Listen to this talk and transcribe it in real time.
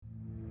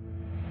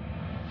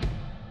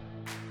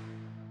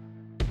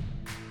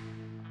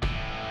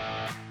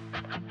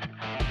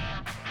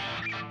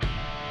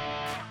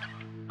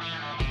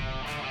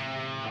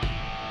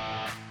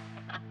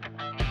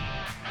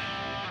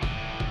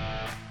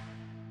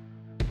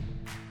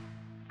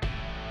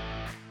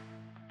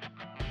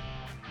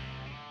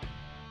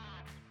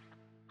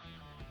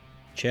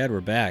Chad,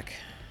 we're back.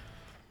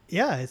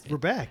 Yeah, we're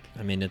back.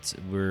 I mean,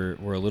 we're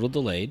a little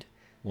delayed.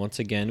 Once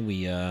again,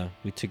 we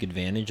took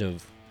advantage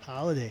of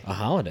Holiday. a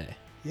holiday.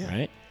 Yeah.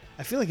 Right?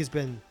 I feel like it's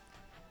been,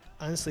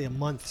 honestly, a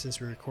month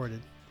since we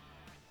recorded.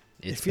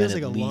 It feels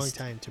like a long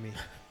time to me.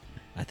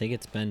 I think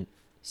it's been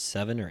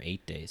 7 or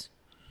 8 days.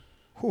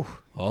 Whew.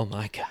 Oh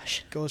my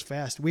gosh. Goes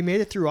fast. We made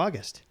it through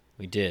August.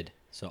 We did.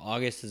 So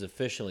August is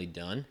officially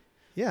done.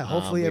 Yeah,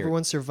 hopefully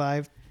everyone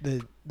survived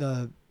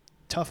the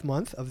tough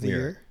month of the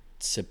year.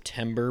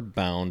 September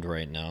bound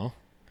right now.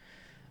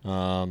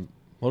 What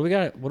do we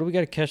got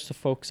to catch the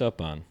folks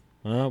up on?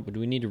 Do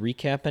we need to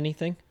recap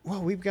anything?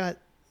 Well, we've got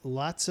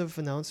lots of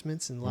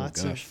announcements and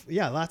lots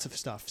of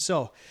stuff.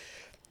 So,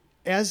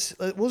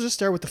 we'll just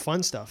start with the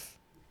fun stuff.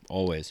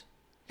 Always.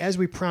 As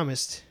we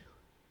promised,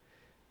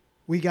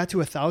 we got to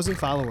 1,000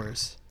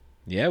 followers.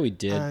 Yeah, we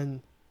did.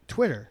 On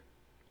Twitter.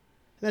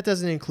 That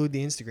doesn't include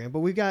the Instagram, but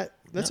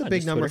that's a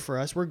big number for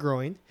us. We're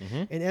growing.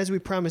 Mm-hmm. And as we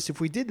promised,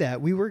 if we did that,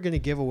 we were going to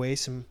give away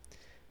some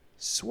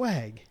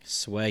swag.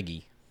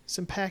 Swaggy.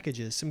 Some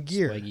packages, some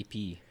gear. Swaggy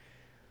P.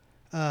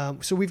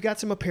 So we've got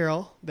some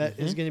apparel that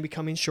is going to be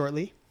coming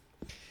shortly.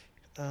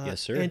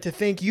 Yes, sir. And to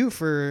thank you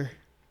for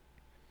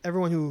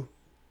everyone who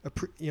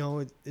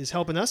is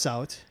helping us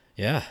out.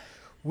 Yeah.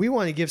 We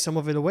want to give some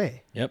of it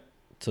away. Yep.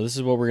 So this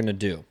is what we're going to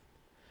do.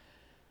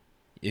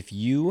 If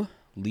you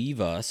leave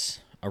us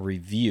a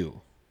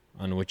review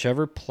on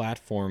whichever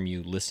platform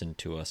you listen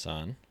to us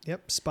on.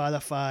 Yep.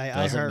 Spotify,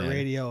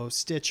 iHeartRadio,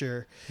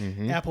 Stitcher,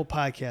 Apple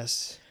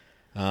Podcasts.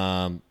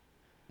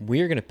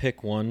 We're going to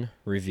pick one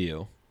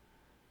review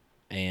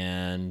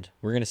and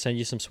we're going to send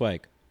you some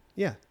swag.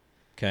 Yeah.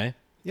 Okay?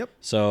 Yep.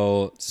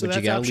 So but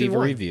you got to leave a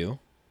 1. review.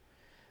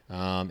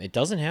 It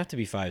doesn't have to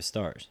be 5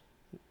 stars.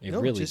 It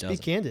really doesn't.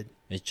 Just be candid.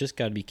 It's just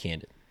got to be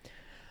candid.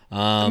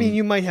 I mean,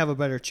 you might have a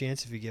better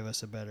chance if you give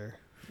us a better.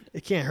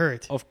 It can't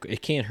hurt.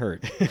 It can't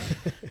hurt.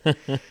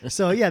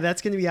 So, yeah,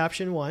 that's going to be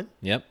option 1.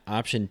 Yep.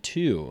 Option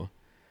 2,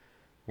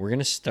 we're going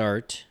to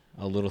start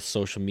a little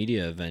social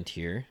media event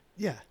here.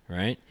 Yeah.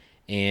 Right?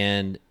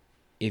 And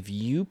if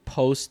you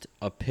post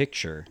a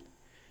picture,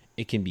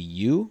 it can be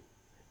you,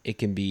 it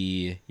can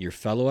be your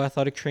fellow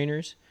athletic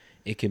trainers,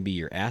 it can be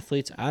your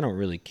athletes. I don't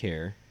really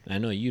care. I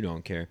know you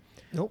don't care.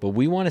 Nope. But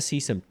we want to see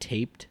some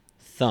taped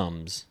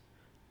thumbs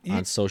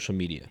on social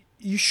media.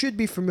 You should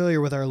be familiar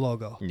with our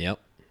logo. Yep.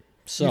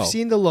 So you've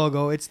seen the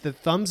logo. It's the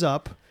thumbs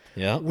up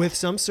with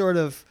some sort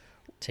of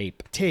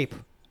tape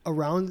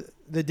around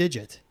the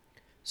digit.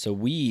 So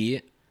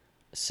we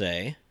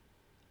say,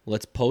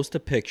 let's post a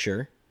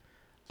picture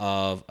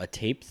of a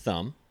taped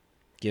thumb,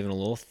 giving a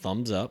little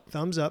thumbs up.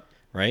 Thumbs up.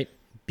 Right?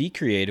 Be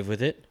creative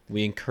with it.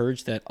 We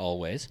encourage that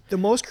always. The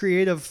most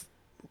creative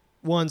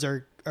ones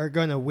are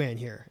going to win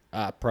here.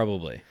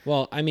 Probably.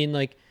 Well, I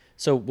mean,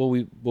 so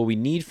what we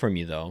need from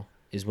you, though,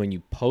 is when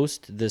you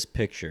post this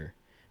picture,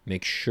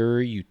 make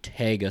sure you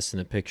tag us in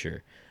the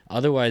picture.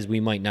 Otherwise, we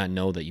might not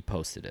know that you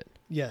posted it.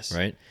 Yes.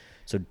 Right?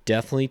 So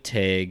definitely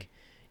tag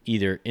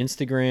either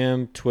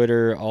Instagram,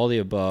 Twitter, all the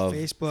above.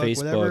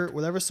 Facebook.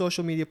 Whatever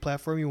social media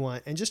platform you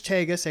want. And just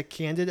tag us at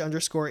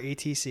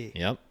candid_ATC.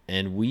 Yep.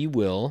 And we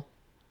will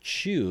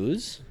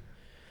choose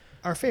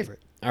our favorite.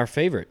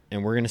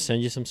 And we're going to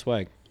send you some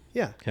swag.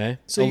 Yeah. Okay.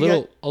 So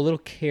a little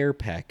care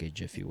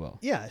package, if you will.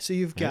 Yeah. So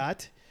you've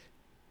got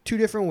 2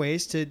 different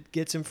ways to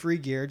get some free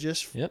gear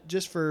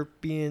just for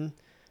being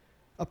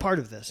a part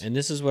of this. And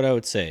this is what I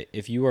would say.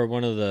 If you are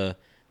one of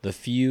the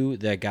few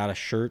that got a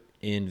shirt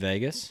in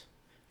Vegas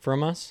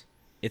from us,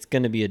 it's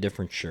going to be a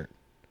different shirt.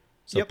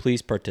 So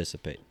please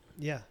participate.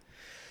 Yeah.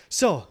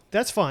 So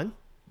that's fun.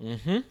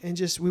 Mm-hmm.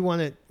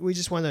 And we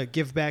just want to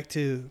give back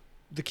to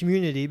the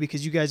community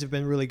because you guys have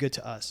been really good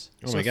to us.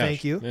 Oh my gosh.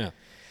 Thank you. Yeah.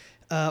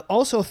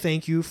 Also,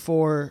 thank you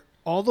for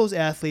all those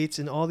athletes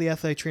and all the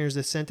athletic trainers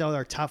that sent out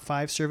our top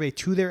 5 survey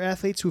to their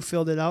athletes who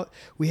filled it out.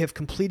 We have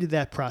completed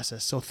that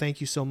process. So thank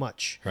you so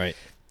much. Right.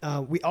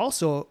 We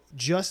also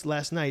just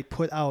last night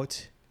put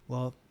out,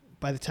 well,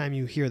 by the time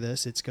you hear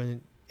this,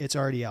 it's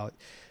already out.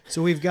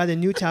 So we've got a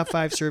new top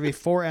 5 survey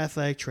for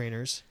athletic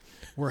trainers.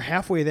 We're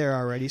halfway there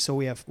already, so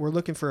we're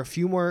looking for a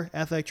few more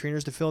athletic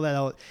trainers to fill that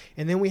out,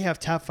 and then we have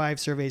top 5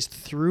 surveys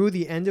through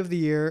the end of the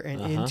year and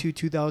into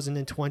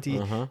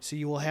 2020. So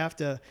you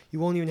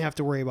won't even have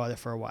to worry about it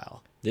for a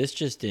while. This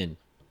just in,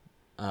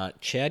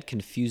 Chad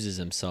confuses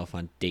himself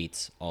on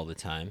dates all the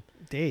time.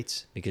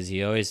 Dates because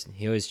he always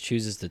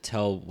chooses to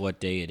tell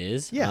what day it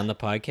is on the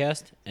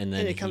podcast, and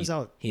then it comes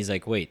out. He's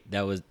like, "Wait,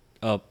 that was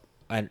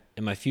in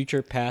my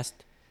future,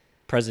 past,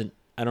 present."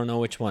 I don't know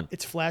which one.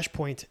 It's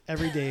Flashpoint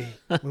every day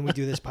when we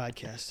do this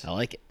podcast. I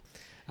like it.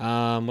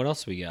 What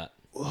else we got?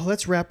 Well,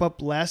 let's wrap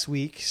up last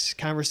week's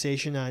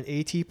conversation on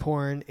AT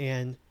porn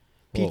and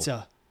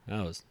pizza. Whoa.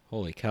 That was,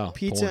 holy cow.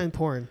 Pizza and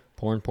porn.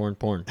 Porn.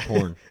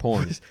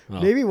 Oh.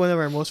 Maybe one of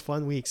our most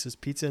fun weeks was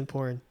pizza and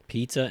porn.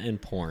 Pizza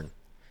and porn.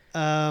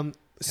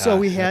 So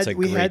we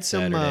had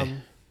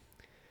some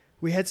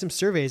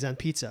surveys on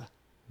pizza.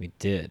 We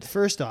did.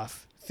 First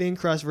off, thin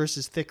crust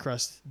versus thick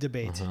crust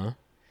debate.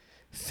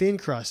 Thin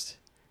crust.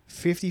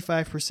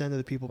 55% of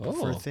the people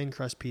prefer thin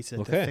crust pizza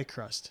to thick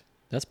crust.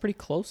 That's pretty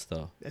close,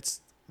 though. It's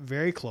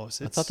very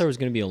close. I thought there was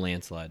going to be a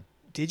landslide.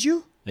 Did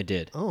you? I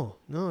did. Oh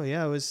no,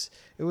 yeah,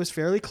 it was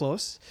fairly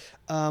close.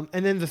 And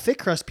then the thick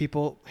crust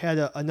people had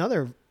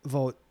another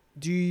vote.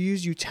 Do you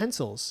use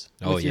utensils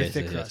with your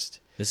thick crust?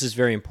 This is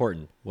very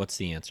important. What's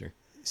the answer?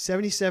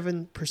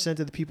 77%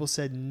 of the people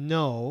said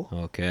no.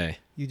 Okay.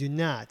 You do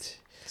not.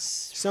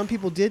 Some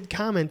people did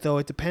comment, though.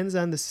 It depends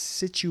on the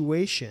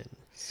situation.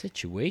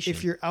 Situation.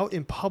 If you're out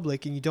in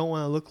public and you don't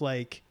want to look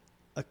like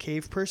a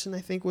cave person, I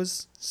think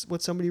was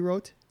what somebody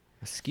wrote.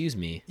 Excuse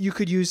me. You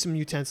could use some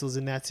utensils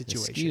in that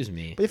situation. Excuse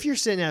me. But if you're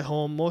sitting at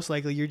home, most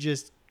likely you're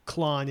just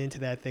clawing into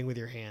that thing with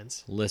your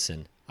hands.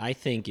 Listen, I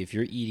think if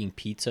you're eating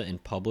pizza in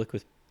public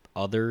with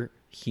other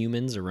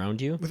humans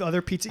around you, With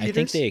other pizza eaters? I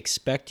think they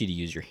expect you to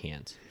use your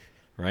hands,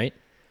 right?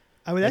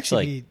 I would That's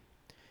actually like-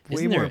 be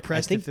way isn't more there- I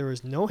impressed think- if there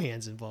was no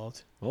hands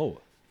involved. Oh,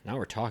 now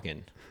we're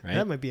talking, right?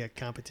 That might be a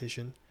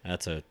competition.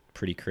 That's a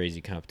pretty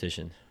crazy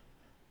competition.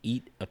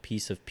 Eat a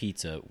piece of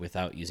pizza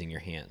without using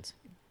your hands.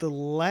 The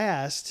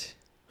last,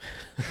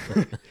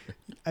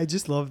 I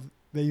just love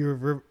that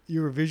you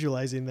were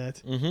visualizing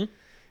that. Mm-hmm.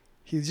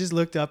 He just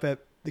looked up at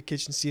the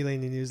kitchen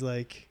ceiling and he was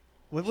like,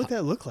 "What would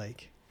that look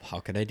like?" How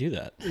could I do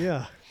that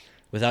Yeah,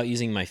 without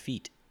using my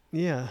feet?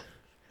 yeah.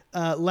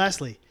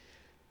 Lastly,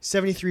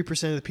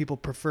 73% of the people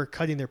prefer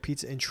cutting their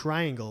pizza in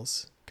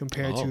triangles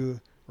compared Oh,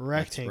 to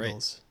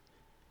rectangles.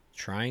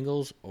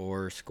 Triangles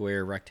or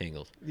square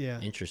rectangles? Yeah.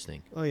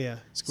 Interesting. Oh yeah.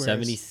 Squares.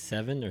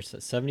 77 or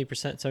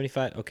 70%,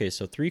 75? Okay,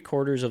 so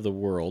 3/4 of the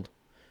world,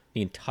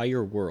 the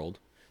entire world,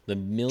 the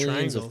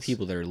millions of Triangles.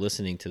 people that are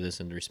listening to this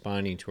and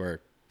responding to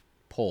our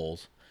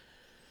polls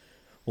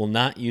will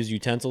not use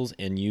utensils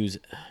and use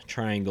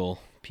triangle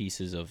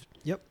pieces of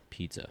Yep.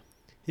 pizza.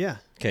 Yeah.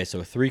 Okay,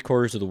 so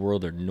 3/4 of the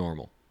world are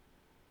normal.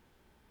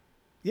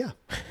 Yeah.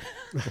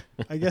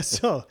 I guess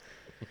so.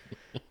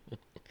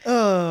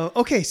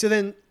 Okay, so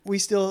then we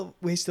still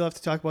have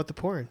to talk about the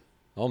porn.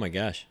 Oh my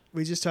gosh.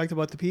 We just talked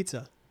about the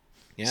pizza.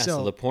 Yeah, So,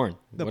 so the porn.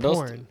 The What else?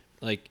 porn.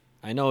 Like,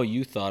 I know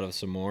you thought of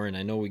some more, and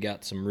I know we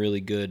got some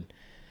really good.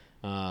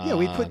 Yeah,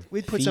 we'd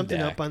put something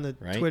feedback, up on the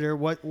right? Twitter.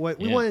 What we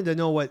Yeah. wanted to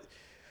know what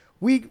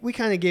we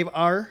kind of gave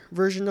our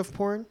version of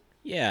porn.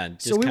 Yeah.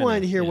 Just So we kinda,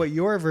 wanted to hear yeah. what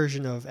your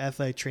version of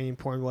athletic training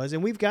porn was,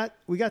 and we got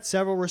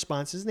several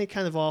responses, and they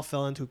kind of all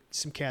fell into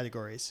some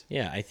categories.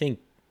 Yeah, I think,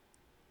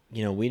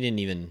 we didn't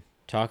even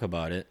talk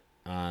about it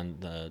on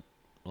the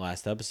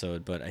last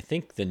episode, but I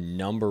think the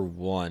number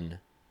one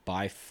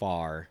by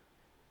far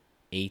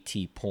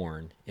AT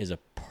porn is a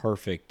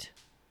perfect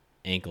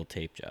ankle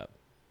tape job.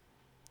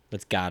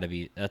 That's got to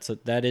be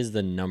that is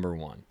the number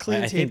one. Clean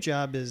I tape think,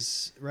 job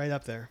is right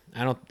up there.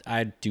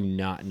 I do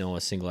not know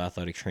a single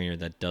athletic trainer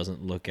that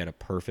doesn't look at a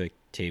perfect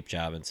tape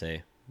job and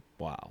say,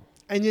 "Wow."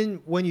 And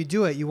then when you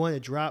do it, you want to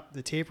drop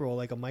the tape roll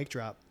like a mic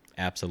drop,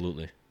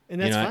 Absolutely.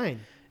 and that's You know, fine.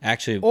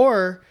 Actually,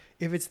 Or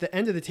if it's the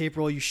end of the tape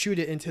roll, you shoot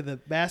it into the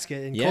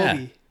basket and yeah,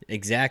 Kobe,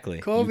 exactly.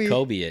 Kobe. You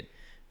Kobe it.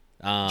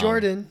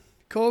 Jordan,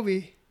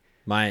 Kobe.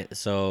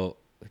 So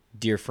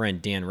dear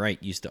friend Dan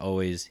Wright used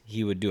to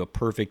he would do a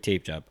perfect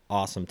tape job,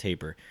 awesome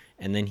taper,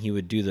 and then he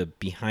would do the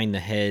behind the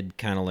head,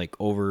 kind of like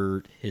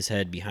over his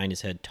head, behind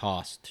his head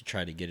toss to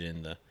try to get it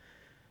in the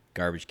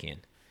garbage can.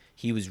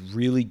 He was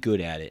really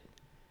good at it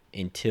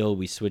until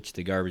we switched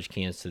the garbage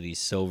cans to the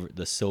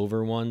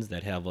silver ones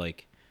that have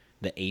like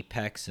the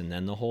apex and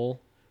then the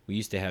hole. We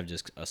used to have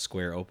just a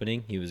square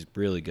opening. He was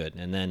really good,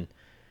 and then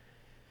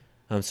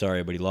I'm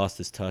sorry, but he lost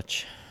his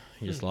touch.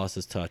 He just lost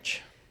his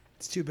touch.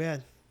 It's too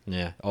bad.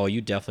 Yeah. Oh,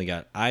 you definitely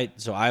got.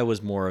 I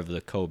was more of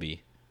the Kobe.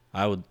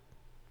 I would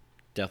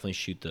definitely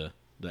shoot the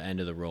end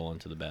of the roll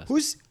into the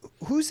basket.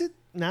 Who's it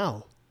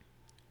now?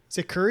 Is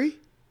it Curry?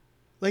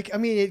 Like, I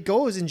mean, it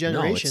goes in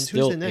generations.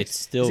 still- Who's the next? it's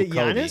still Is it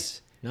Kobe.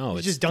 Giannis? No, You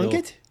it's just dunk still-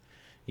 it.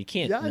 You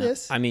can't. no.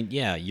 Giannis. I mean,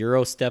 yeah,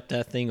 Euro step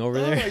that thing over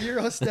Oh, there,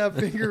 Euro step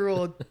finger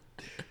roll.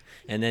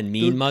 and then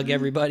mean mug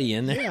everybody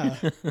in there.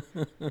 Yeah.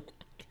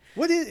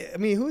 What is? I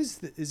mean,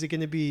 is it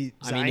going to be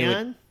I Zion? mean, it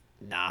would-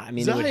 Nah, I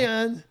mean,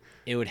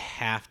 it would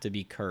have to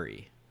be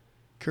Curry.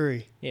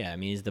 Curry. Yeah, I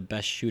mean, he's the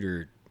best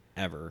shooter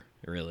ever.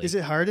 Really. Is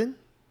it Harden?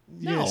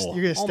 No.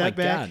 You're gonna Oh step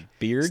my back, God,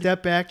 beard.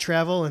 step back,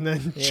 travel, and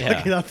then Yeah.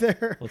 chuck it up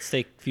there. Let's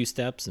take a few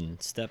steps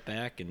and step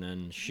back, and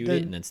then shoot Then-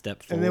 it, and then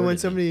step forward. And then when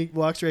somebody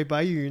walks right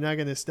by you, you're not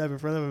going to step in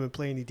front of them and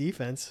play any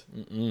defense.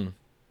 No.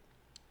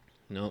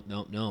 No,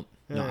 All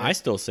I right.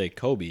 still say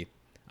Kobe.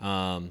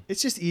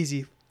 It's just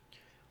easy.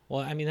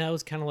 Well, I mean, that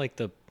was kind of like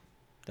the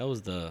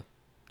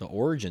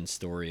origin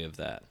story of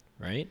that,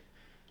 right?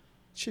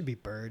 It should be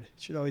Bird.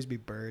 It should always be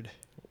Bird.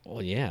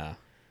 Well, yeah.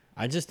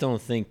 I just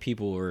don't think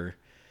people were,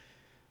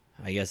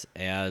 I guess,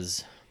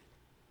 as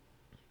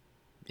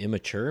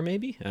immature,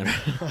 maybe? I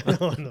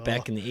don't know. know.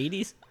 Back in the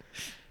 80s?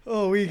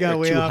 Oh, we got They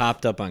were way too off.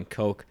 hopped up on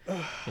Coke.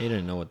 They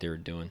didn't know what they were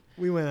doing.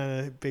 We went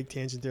on a big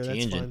tangent there. That's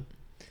Tangent.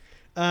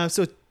 fun.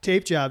 So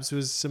tape jobs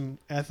was some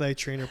athletic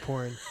trainer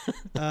porn.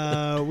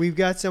 We've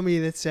got somebody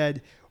that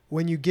said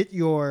when you get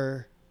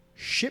your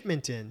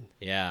shipment in,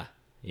 Yeah.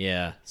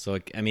 Yeah. So,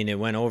 I mean, it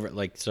went over,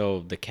 like,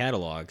 so the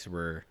catalogs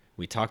were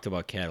We talked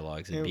about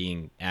catalogs and Yeah.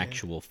 being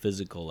actual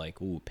physical,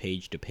 like, ooh,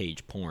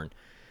 page-to-page porn.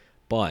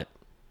 But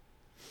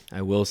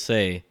I will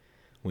say,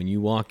 when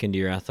you walk into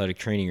your athletic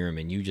training room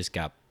and you just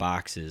got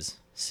boxes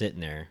sitting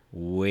there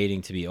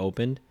waiting to be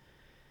opened,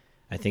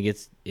 I think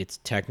it's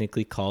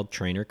technically called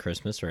Trainer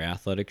Christmas or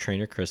Athletic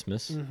Trainer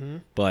Christmas. Mm-hmm.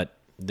 But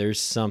there's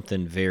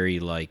something very,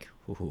 like,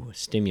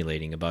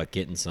 stimulating about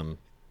getting some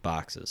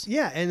boxes.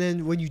 Yeah, and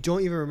then when you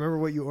don't even remember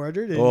what you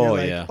ordered, and Oh, you're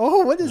like, yeah.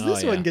 oh, what is Oh,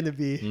 this yeah. one going to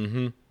be?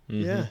 Mm-hmm.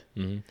 Yeah.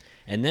 Mm-hmm.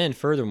 And then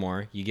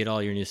furthermore, you get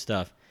all your new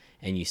stuff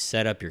and you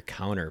set up your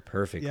counter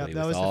perfectly Yep, that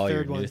with was the all your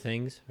third new one.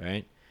 things,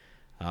 right?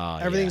 Oh,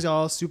 Everything's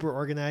all super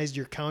organized.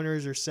 Your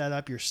counters are set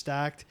up. You're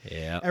stocked.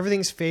 yeah.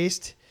 Everything's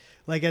faced.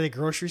 Like at a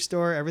grocery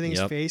store, everything's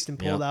Yep, faced and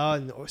pulled yep. out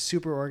and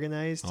super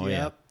organized. Oh,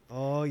 yeah. Yep.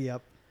 Oh,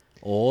 yep.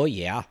 Oh,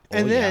 yeah. Oh,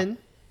 And yeah. then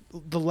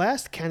the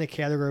last kind of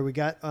category we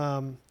got,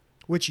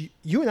 which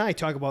you and I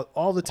talk about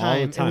all the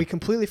time, and we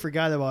completely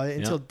forgot about it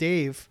until Yep.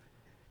 Dave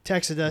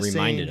texted us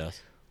reminded saying,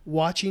 us.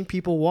 watching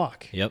people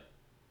walk. Yep.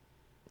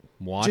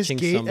 Watching Just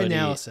gait somebody.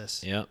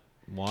 analysis. Yep.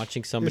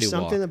 Watching somebody There's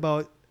something walk.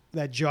 about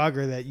that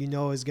jogger that you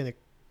know is going to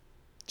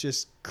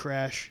just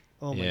crash.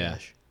 Oh, my Yeah.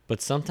 gosh.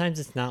 But sometimes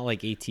it's not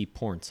like AT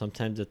porn.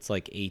 Sometimes it's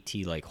like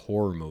AT like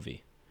horror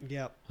movie.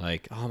 Yep.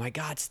 Like, oh my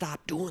God,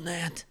 stop doing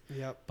that.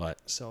 Yep. But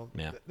So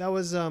Yeah. that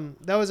was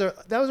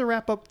a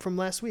wrap up from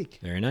last week.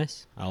 very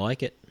nice. I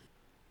like it.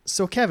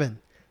 So Kevin,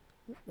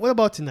 what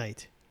about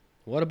tonight?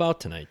 What about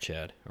tonight,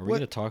 Chad? Are we What-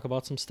 going to talk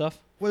about some stuff?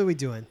 What are we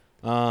doing?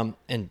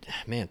 And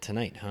man,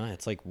 tonight, huh?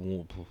 It's like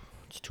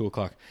it's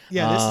 2:00.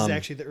 Yeah, this is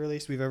actually the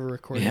earliest we've ever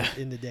recorded yeah.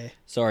 in the day.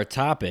 So our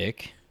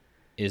topic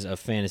is a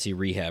fantasy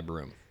rehab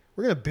room.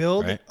 We're gonna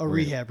build Right? a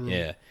rehab room.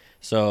 Yeah.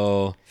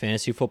 So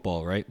fantasy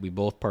football, right? We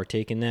both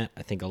partake in that.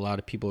 I think a lot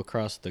of people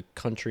across the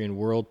country and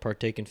world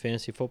partake in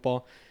fantasy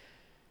football.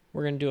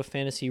 We're gonna do a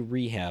fantasy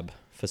rehab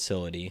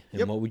facility, and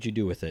Yep. what would you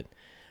do with it?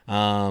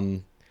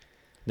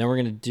 Then we're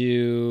gonna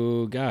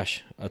do,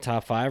 a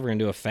top 5. We're gonna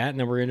do a fat, and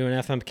then we're gonna do an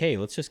FMK.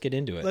 Let's just get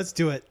into it. Let's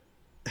do it.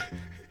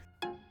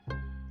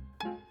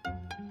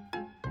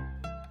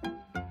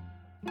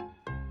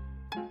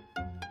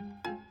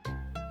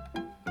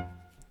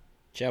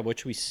 Chad, what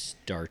should we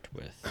start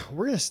with?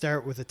 We're gonna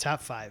start with the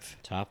top 5,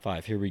 Top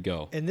 5. Here we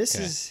go. and this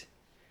Okay. is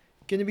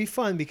gonna be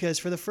fun because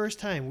for the first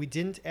time we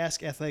didn't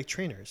ask athletic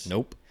trainers.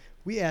 Nope.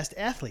 We asked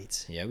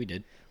athletes. Yeah, we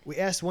did. We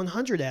asked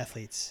 100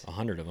 athletes.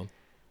 100 of them.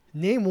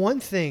 Name one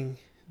thing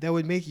that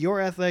would make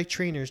your athletic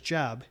trainer's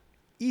job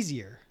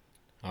easier.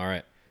 All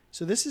right.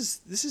 So this is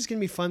going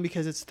to be fun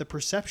because it's the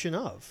perception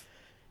of.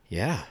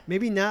 Yeah.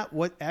 Maybe not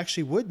what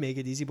actually would make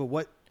it easy, but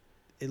what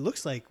it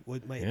looks like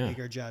might Yeah. make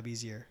our job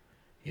easier.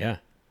 Yeah.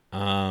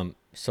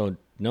 So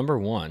number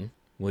 1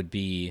 would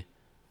be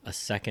a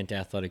second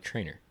athletic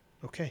trainer.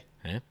 Okay.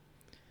 Okay.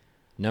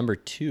 Number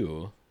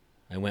 2,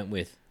 I went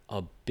with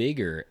a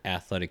bigger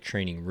athletic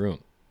training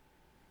room.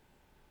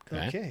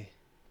 Okay.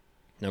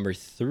 Number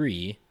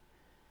 3,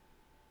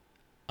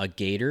 a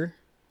gator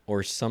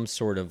or some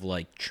sort of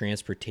like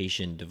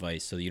transportation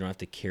device so you don't have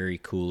to carry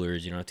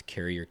coolers, you don't have to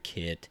carry your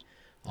kit,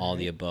 all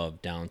the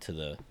above down to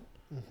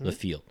the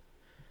field.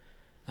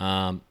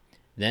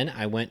 Then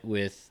I went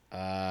with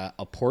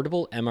a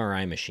portable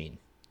MRI machine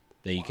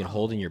that you can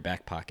hold in your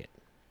back pocket.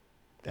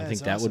 I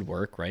think that would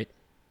work, right?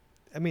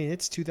 I mean,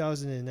 it's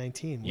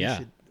 2019. Yeah. We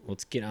should,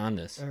 Let's get on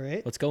this. all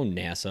right. Let's go,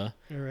 NASA.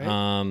 All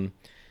right.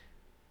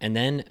 And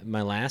then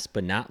my last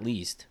but not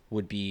least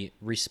would be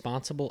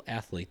responsible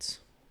athletes.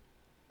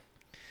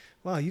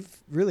 Wow, you've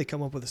really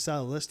come up with a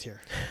solid list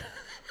here.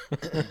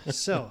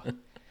 So,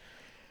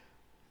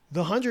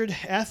 the 100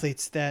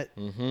 athletes that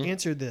Mm-hmm.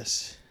 answered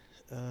this,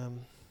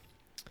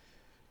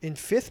 in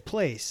 5th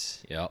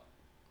place, Yep.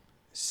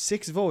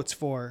 6 votes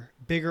for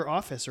bigger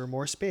office or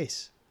more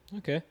space.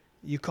 Okay.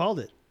 You called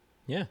it.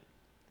 Yeah.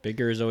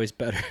 Bigger is always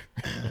better,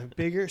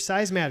 Bigger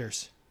size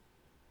matters.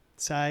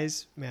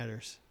 Size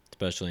matters.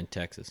 especially in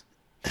Texas.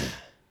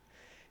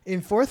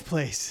 In 4th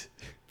place,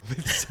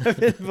 with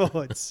 7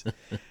 votes,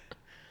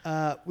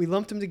 we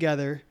lumped them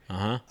together.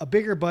 Uh-huh. A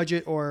bigger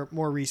budget or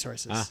more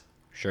resources. Ah,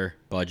 sure.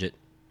 Budget.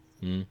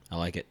 I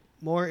like it.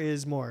 More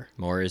is more.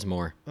 More is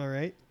more. All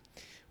right.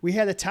 We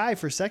had a tie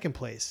for 2nd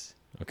place.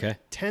 Okay.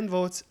 10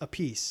 votes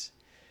apiece.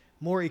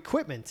 More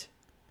equipment.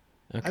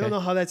 Okay. I don't know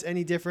how that's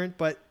any different,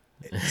 but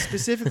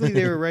specifically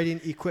they were writing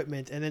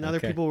equipment, and then other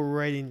Okay. people were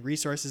writing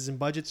resources and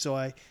budget, so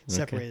I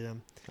separated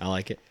them. I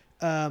like it.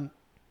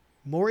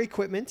 More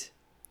equipment,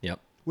 Yep.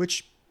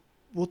 which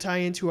will tie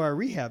into our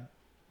rehab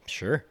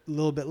Sure. a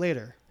little bit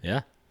later,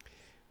 Yeah.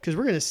 because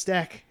we're going to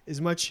stack as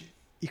much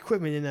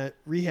equipment in a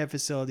rehab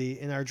facility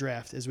in our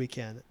draft as we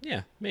can.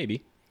 Yeah.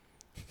 Maybe.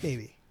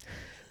 Maybe.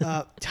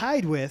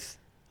 Tied with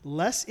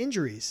less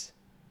injuries.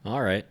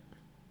 All right.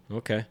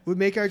 Okay. Would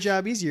make our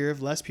job easier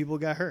if less people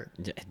got hurt.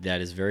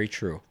 That is very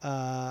true.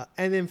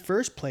 And in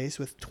first place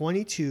with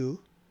 22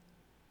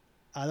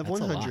 out of That's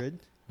a lot. 100,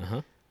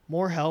 Uh-huh.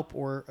 more help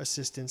or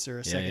assistance or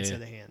a second yeah.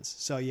 set of hands.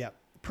 So, yeah,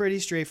 pretty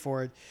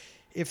straightforward.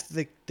 If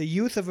the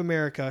youth of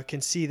America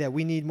can see that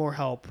we need more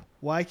help,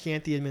 why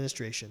can't the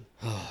administration?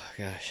 Oh,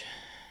 gosh.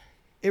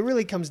 it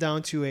really comes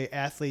down to a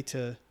athlete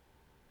to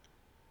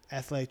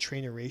athletic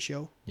trainer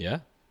ratio. Yeah,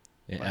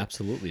 it But,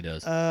 absolutely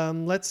does.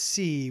 Let's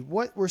see.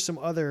 What were some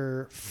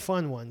other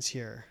fun ones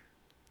here?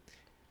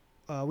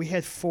 We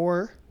had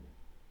 4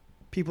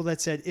 people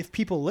that said if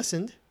people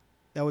listened,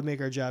 that would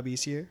make our job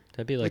easier.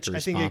 That'd be like Which the I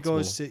think it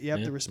goes to responsible-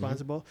 the yeah,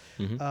 responsible.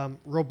 mhm.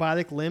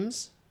 Robotic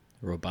limbs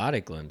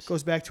Robotic limbs.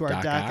 goes back to our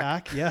Doc Doc Ock.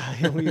 Ock.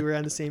 Yeah, we were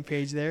on the same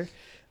page there.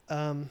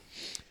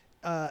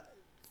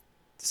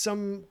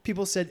 Some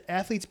people said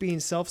athletes being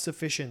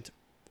self-sufficient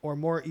or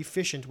more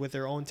efficient with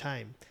their own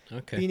time,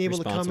 Okay. being able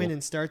to come in responsible.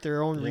 and start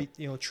their own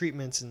Yep.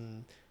 treatments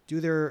and do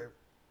their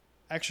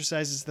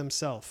exercises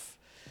themselves.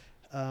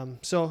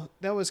 So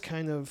that was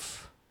kind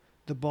of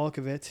the bulk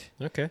of it.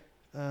 Okay.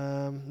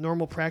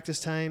 Normal practice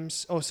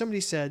times. Oh,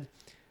 somebody said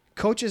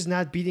coaches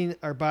not beating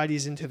our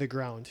bodies into the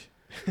ground.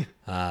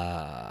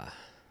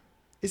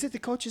 Is it the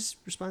coach's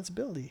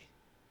responsibility?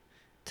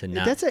 To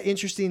not. That's an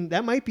interesting.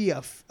 That might be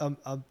a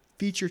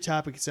feature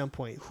topic at some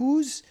point.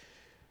 Whose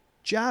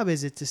job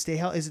is it to stay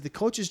healthy? Is it the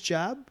coach's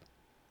job,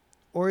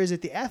 or is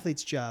it the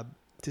athlete's job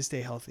to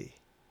stay healthy?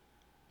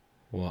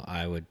 Well,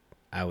 I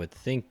would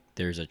think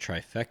there's a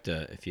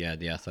trifecta if you add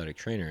the athletic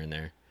trainer in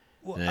there.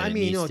 Well, And then I it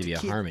mean, needs no, to be a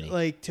keep, harmony.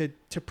 like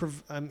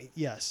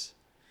yes.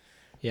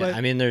 Yeah, But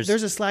I mean, there's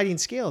a sliding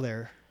scale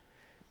there.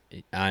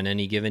 on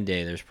any given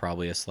day, there's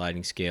probably a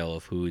sliding scale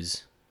of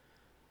who's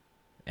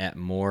at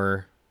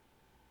more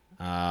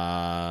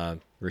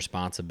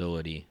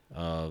responsibility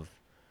of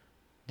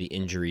the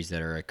injuries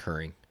that are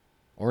occurring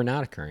or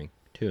not occurring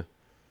too,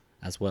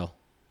 as well.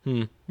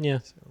 Yeah.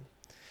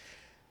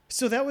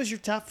 So that was your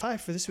top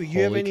 5 for this week.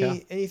 You have Holy cow.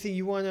 anything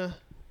you want to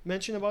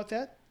mention about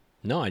that?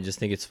 No, I just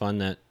think it's fun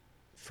that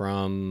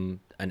from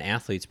an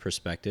athlete's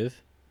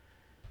perspective,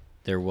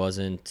 there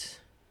wasn't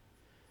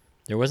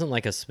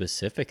like a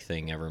specific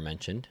thing ever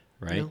mentioned,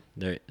 right?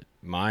 No.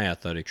 My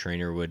athletic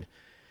trainer would,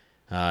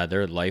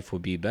 their life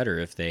would be better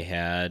if they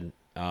had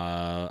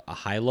a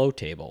high-low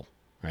table,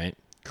 right?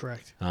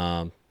 Correct.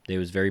 There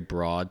was very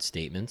broad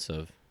statements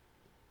of,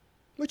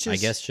 Which I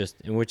is, guess,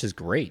 which is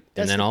great.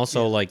 That's And then the-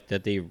 also yeah. like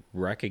that they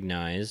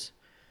recognize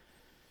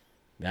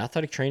the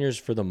athletic trainers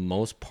for the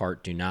most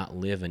part do not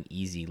live an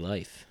easy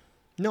life.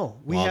 no,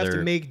 we while have to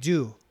they're- make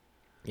do.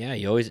 Yeah,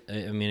 you always.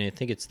 I mean, I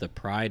think it's the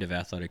pride of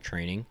athletic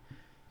training,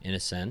 in a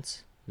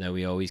sense, that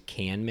we always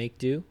can make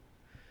do.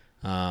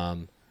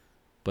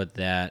 But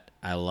that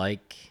I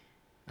like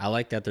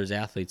that there's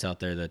athletes out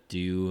there that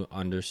do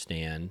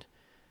understand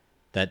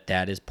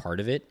that is part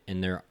of it,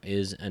 and there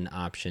is an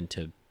option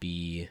to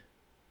be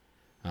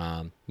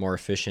more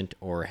efficient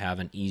or have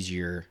an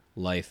easier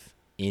life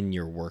in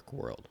your work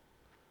world.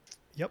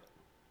 Yep.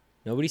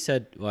 Nobody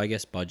said. Well, I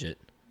guess budget.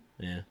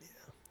 Yeah.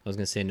 I was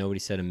gonna say nobody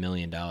said $1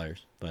 million,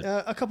 but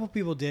A couple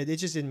people did. It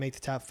just didn't make the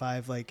top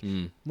 5. Like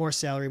more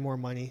salary, more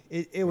money.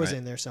 It was Right.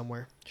 in there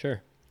somewhere.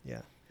 sure.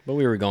 Yeah. But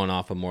we were going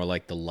off of more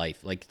like the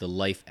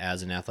life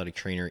as an athletic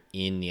trainer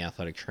in the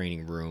athletic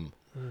training room,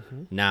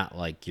 not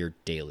like your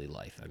daily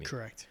life. I mean,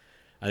 Correct.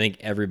 I think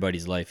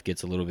everybody's life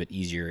gets a little bit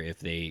easier if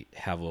they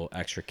have a little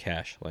extra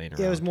cash laying around.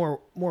 Yeah, it was more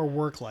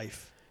work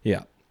life.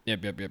 Yeah.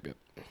 Yep.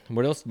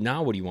 What else?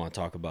 Now, what do you want to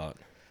talk about?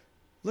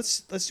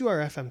 Let's do our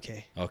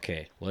FMK.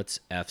 Okay,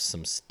 let's F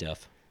some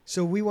stuff.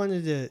 So we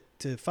wanted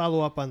to follow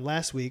up on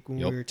last week when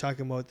Yep. we were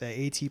talking about the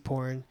AT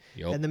porn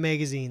Yep. and the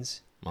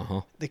magazines,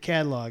 Uh-huh. the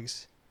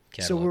catalogs.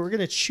 So Catalog. we're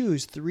going to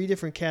choose 3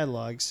 different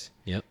catalogs.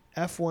 Yep.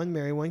 F1,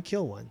 marry one,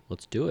 kill one.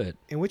 Let's do it.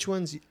 And which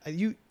ones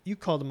you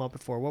called them out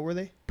before? What were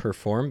they?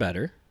 Perform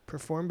better,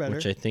 Perform better,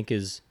 which I think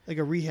is like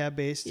a rehab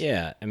based.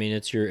 yeah. I mean,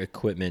 it's your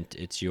equipment,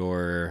 it's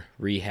your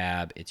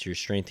rehab, it's your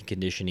strength and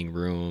conditioning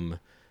room,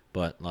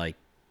 but like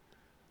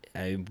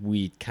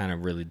we kind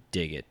of really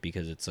dig it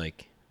because it's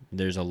like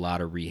there's a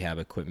lot of rehab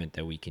equipment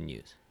that we can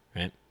use,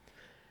 right?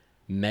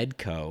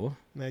 Medco,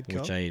 Medco.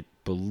 which I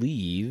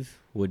believe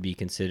would be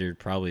considered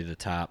probably the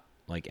top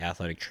like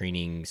athletic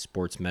training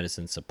sports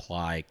medicine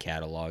supply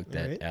catalog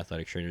that Right.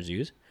 athletic trainers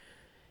use.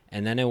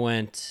 And then it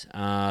went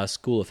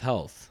School of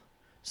Health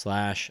 /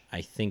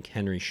 I think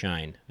Henry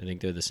Schein. I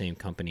think they're the same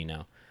company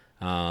now.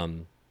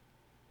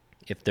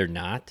 If they're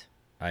not,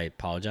 I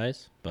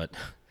apologize, but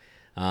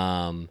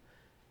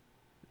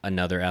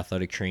another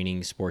athletic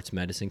training sports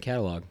medicine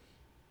catalog.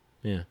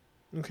 Yeah.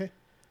 Okay.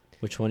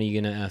 Which one are you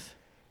going to F?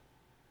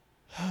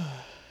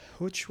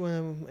 Which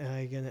one am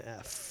I going to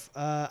F?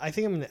 I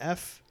think I'm going to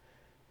F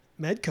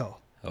Medco.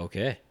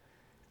 Okay.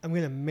 I'm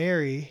going to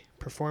marry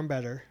Perform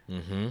Better.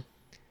 Mm-hmm.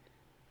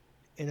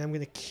 And I'm going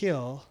to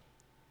kill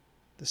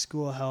the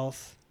School of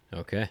Health.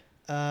 Okay.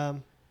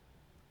 I'm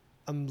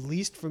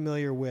least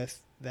familiar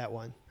with that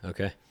one.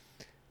 Okay.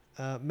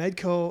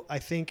 Medco, I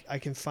think I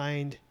can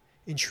find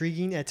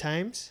intriguing at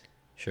times,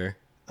 Sure.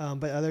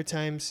 but other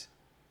times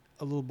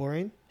a little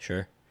boring.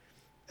 Sure.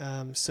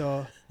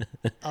 So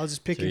I'll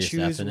just pick So and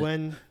you're just choose effing it?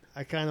 when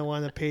I kind of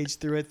want to page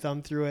through it,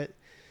 thumb through it.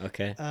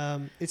 Okay.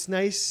 It's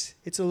nice.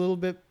 It's a little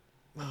bit.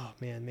 Oh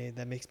man,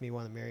 that makes me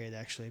want to marry it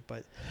actually.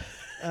 But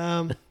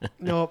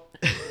nope.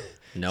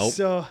 Nope.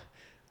 So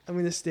I'm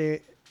gonna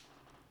stay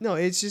No,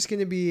 it's just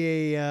going to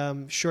be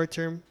a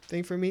short-term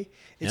thing for me.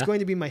 It's Yeah. going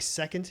to be my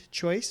second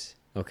choice.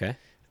 Okay.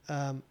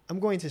 I'm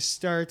going to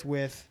start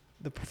with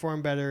the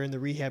Perform Better and the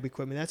rehab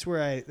equipment. That's where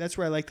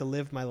I like to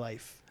live my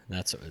life.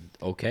 That's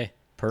okay.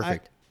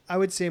 Perfect. I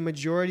would say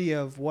majority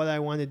of what I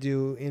want to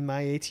do in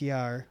my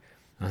ATR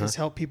Uh-huh. is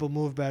help people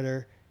move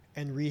better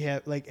and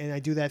rehab. And I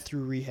do that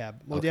through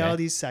rehab. Okay.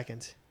 Modalities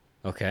second.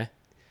 Okay.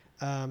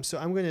 So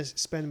I'm going to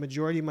spend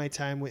majority of my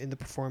time in the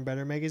Perform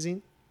Better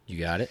magazine. You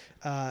got it.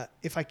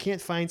 If I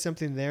can't find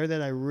something there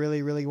that I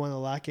really, really want to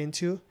lock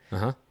into,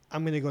 Uh-huh.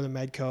 I'm going to go to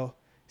Medco,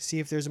 see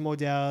if there's a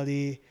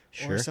modality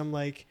Sure. or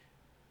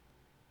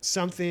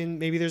something.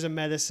 Maybe there's a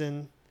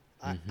medicine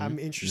I'm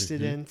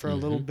interested in for a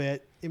little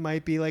bit. It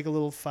might be like a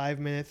little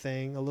 5-minute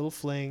thing, a little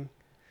fling.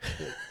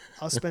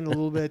 I'll spend a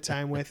little bit of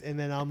time with, and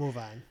then I'll move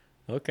on.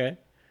 Okay.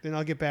 Then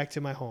I'll get back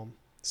to my home.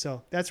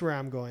 So that's where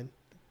I'm going.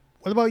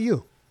 What about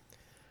you?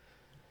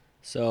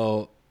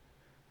 So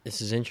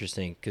this is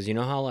interesting because you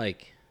know how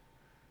like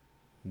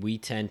we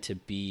tend to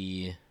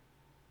be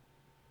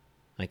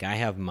like I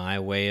have my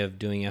way of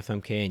doing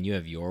FMK and you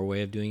have your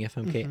way of doing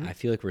FMK. I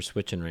feel like we're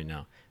switching right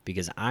now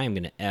because I am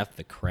going to F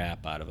the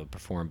crap out of a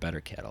Perform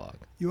Better catalog.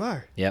 You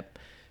are. Yep.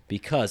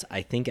 Because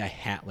I think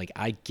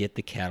I get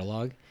the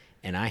catalog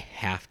and I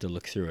have to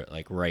look through it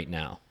like right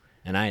now.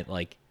 And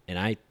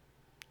I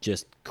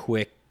just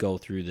quick go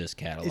through this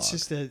catalog. It's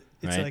just it's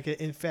right? like an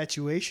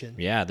infatuation.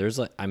 Yeah, there's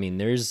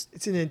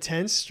It's an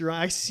intense strong.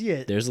 I see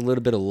it. there's a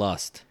little bit of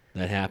lust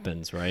that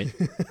happens, right?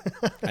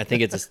 I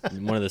think it's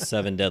one of the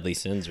 7 deadly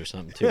sins or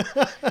something too.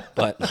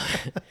 But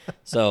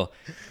so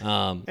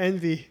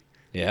Envy.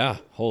 yeah,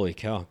 holy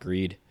cow,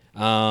 greed.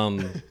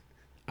 I'm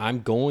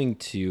going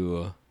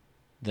to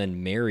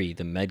then marry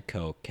the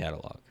Medco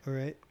catalog. All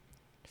right.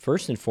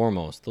 First and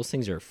foremost, those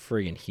things are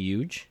friggin'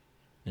 huge.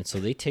 And so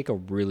they take a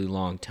really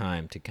long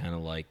time to kind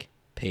of like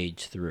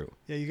page through.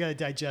 Yeah, you got to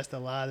digest a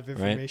lot of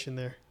information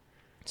there.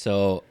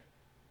 So,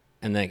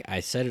 and like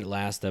I said it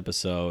last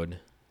episode,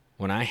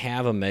 when I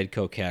have a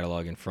Medco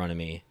catalog in front of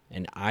me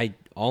and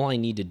all I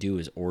need to do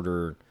is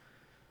order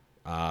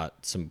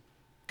some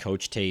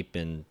Coach tape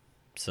and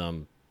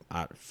some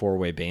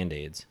 4-way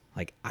Band-Aids.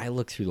 Like I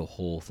look through the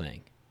whole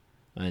thing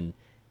and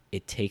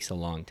it takes a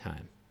long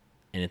time.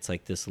 And it's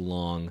like this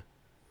long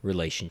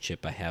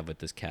relationship I have with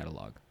this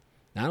catalog.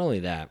 Not only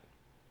that,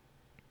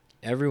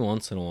 every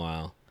once in a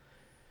while,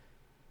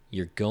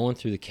 you're going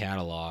through the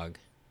catalog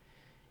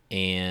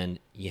and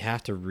you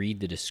have to read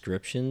the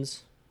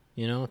descriptions,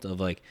 of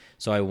like,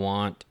 so I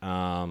want,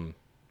 I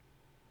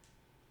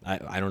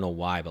don't know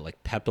why, but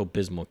like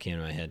Pepto-Bismol came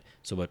to my head.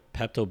 So, but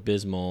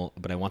Pepto-Bismol,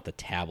 but I want the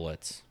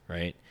tablets,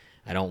 right?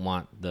 I don't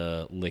want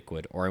the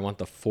liquid, or I want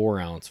the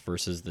 4-ounce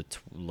versus the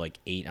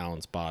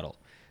 8-ounce bottle.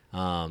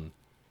 And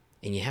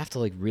you have to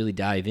like really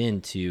dive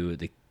into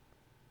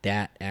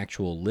that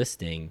actual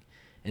listing,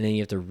 and then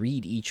you have to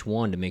read each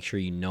one to make sure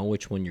you know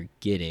which one you're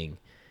getting,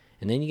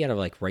 and then you got to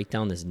like write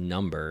down this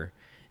number,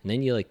 and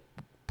then you like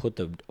put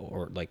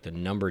the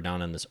number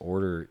down on this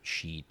order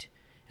sheet.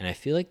 And I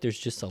feel like there's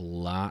just a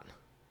lot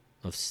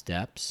of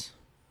steps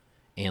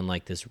and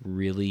like this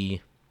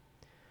really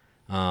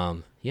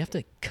you have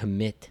to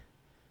commit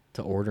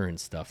to ordering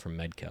stuff from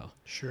Medco.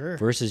 Sure.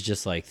 Versus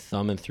just like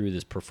thumbing through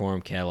this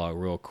Perform catalog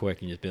real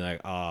quick and just be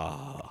like,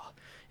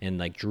 and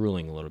like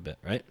drooling a little bit,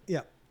 right?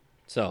 Yeah.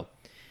 So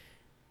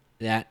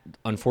that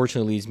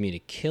unfortunately leads me to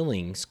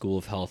killing School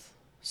of Health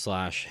 /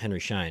 Henry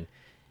Schein.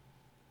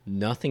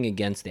 Nothing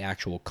against the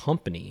actual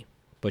company,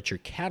 but your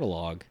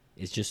catalog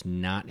is just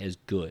not as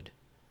good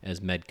as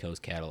Medco's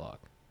catalog.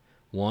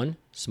 One,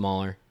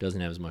 smaller,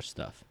 doesn't have as much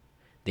stuff.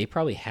 They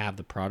probably have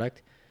the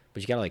product,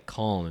 but you gotta like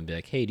call them and be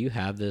like, hey, do you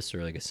have this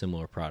or like a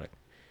similar product?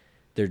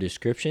 Their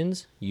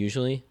descriptions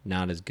usually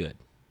not as good.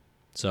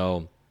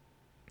 So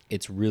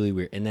it's really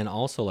weird. And then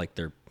also like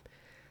the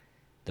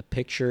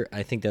picture,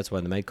 I think that's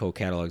why the Medco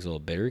catalog is a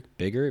little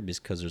bigger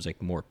because there's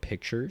like more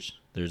pictures.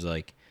 There's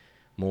like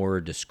more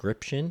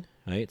description,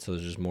 right? So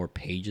there's just more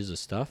pages of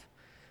stuff.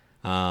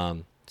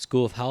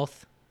 School of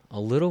Health, a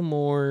little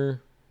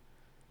more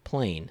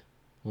plain,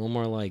 a little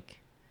more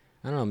like,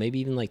 I don't know, maybe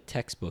even like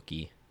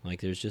textbooky. Like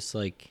there's just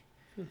like,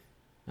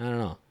 I don't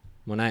know.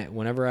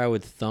 Whenever I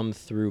would thumb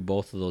through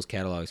both of those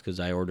catalogs, because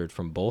I ordered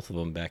from both of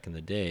them back in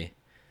the day,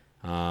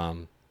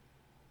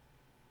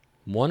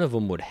 one of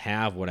them would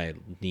have what I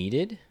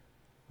needed,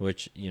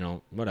 which,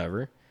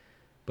 whatever.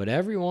 But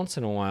every once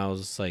in a while, it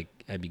was just like,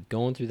 I'd be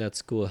going through that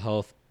School of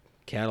Health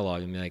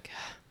catalog and be like,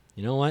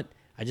 you know what?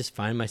 I just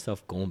find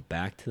myself going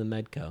back to the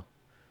Medco,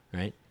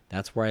 right?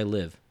 That's where I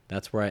live.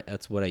 That's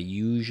what I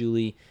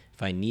usually,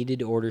 if I needed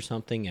to order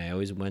something, I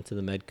always went to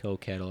the Medco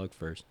catalog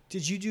first.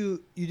 You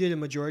did a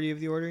majority of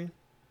the ordering?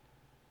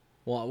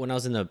 Well, when I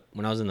was in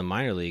the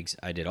minor leagues,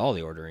 I did all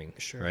the ordering,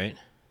 Sure. right?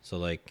 So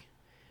like,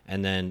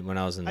 and then when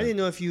I was in I didn't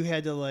know if you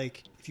had to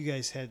if you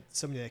guys had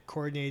somebody that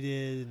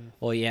coordinated.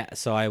 Well, yeah.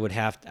 So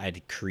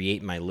I'd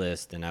create my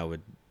list and I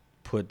would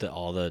put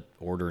all the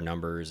order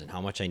numbers and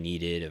how much I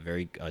needed,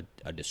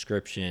 a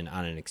description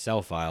on an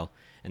Excel file,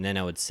 and then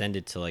I would send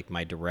it to like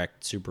my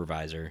direct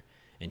supervisor,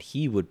 and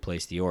he would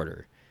place the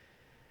order.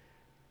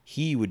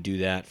 he would do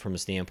that from a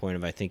standpoint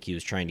of I think he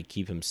was trying to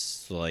keep him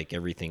like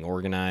everything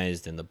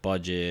organized and the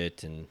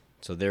budget, and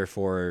so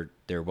therefore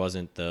there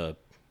wasn't the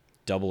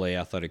AA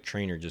athletic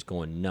trainer just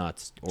going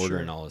nuts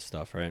ordering all this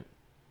stuff, right?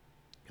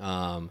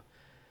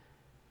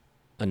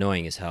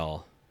 Annoying as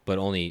hell, but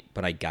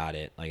I got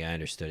it. Like I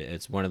understood it.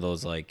 It's one of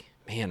those like,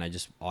 man, I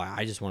just want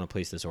to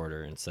place this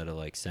order instead of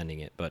like sending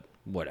it, but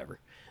whatever.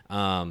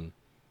 When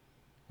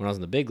I was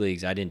in the big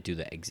leagues, I didn't do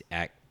the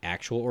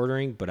actual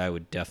ordering, but I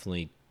was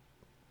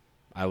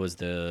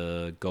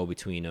the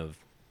go-between of,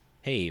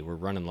 hey, we're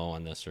running low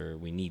on this or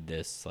we need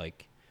this.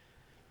 Like,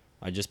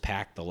 I just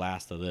packed the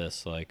last of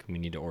this. Like, we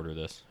need to order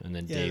this, and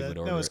then Dave would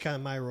order. That was it. kind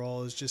of my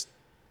role. Is just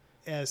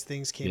as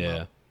things came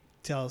up,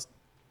 tell us.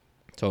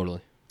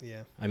 Totally.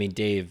 Yeah. I mean,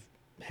 Dave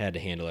had to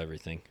handle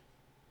everything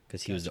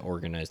because he was the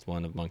organized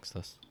one amongst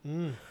us.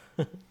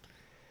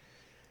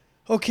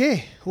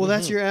 Okay. Well,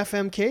 that's your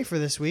FMK for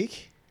this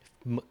week,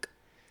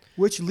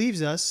 which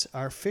leaves us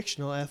our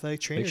fictional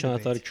athletic trainer. Fictional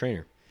debate. athletic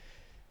trainer.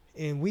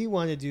 And we're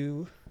going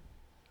to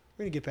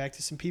get back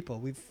to some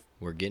people.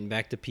 We're getting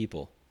back to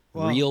people.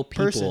 Well, real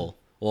people. person.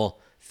 Well,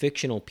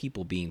 fictional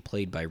people being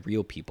played by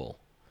real people.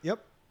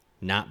 Yep.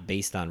 Not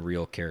based on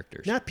real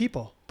characters. Not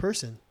people.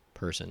 Person.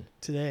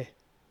 Today.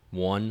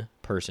 One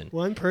person.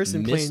 One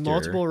person playing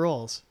multiple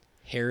roles.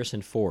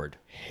 Harrison Ford.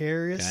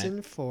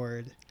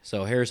 Ford.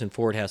 So Harrison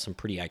Ford has some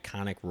pretty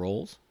iconic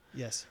roles.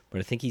 Yes. But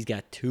I think he's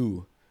got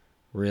two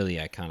really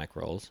iconic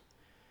roles.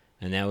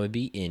 And that would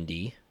be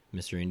Indy,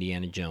 Mr.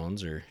 Indiana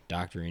Jones, or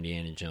Dr.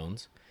 Indiana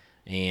Jones,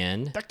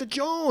 and Dr.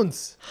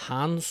 Jones.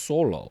 Han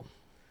Solo.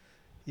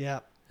 Yeah.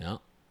 Yeah.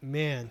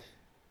 Man.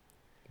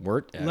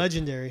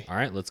 Legendary. All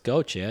right, let's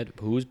go, Chad.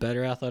 Who's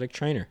better athletic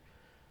trainer?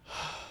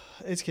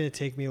 It's going to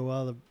take me a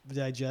while to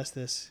digest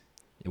this.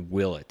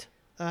 Will it?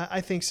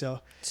 I think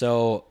so.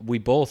 So we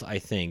both, I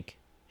think,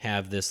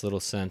 have this little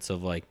sense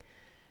of like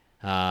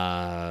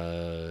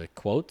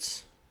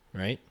quotes,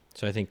 right?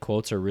 So I think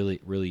quotes are really,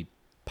 really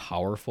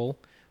powerful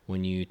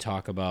when you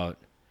talk about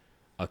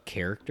a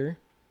character.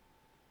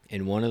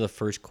 And one of the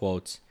first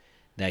quotes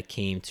that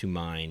came to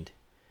mind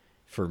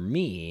for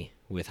me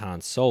with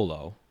Han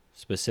Solo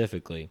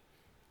specifically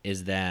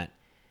is that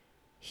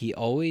he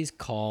always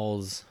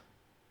calls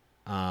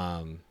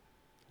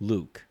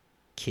Luke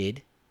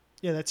kid.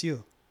 Yeah, that's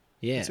you.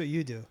 Yeah. That's what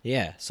you do.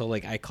 Yeah. So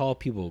like I call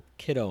people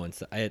kiddo and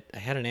I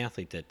had an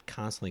athlete that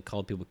constantly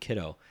called people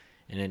kiddo,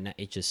 and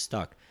it just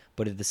stuck.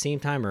 But at the same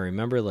time, I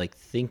remember like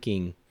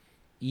thinking,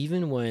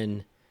 even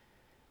when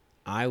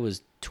I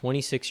was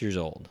 26 years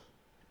old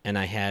and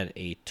I had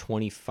a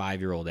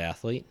 25-year-old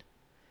athlete,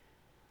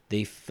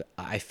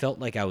 I felt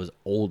like I was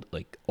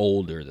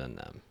older than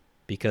them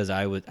because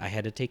I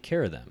had to take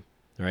care of them,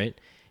 right?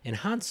 And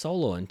Han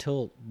Solo,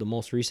 until the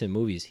most recent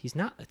movies, it's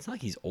not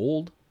like he's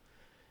old.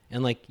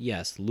 And like,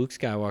 yes, Luke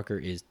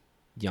Skywalker is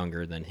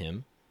younger than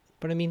him,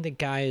 but I mean, the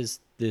guy is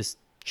this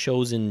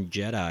chosen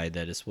Jedi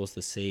that is supposed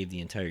to save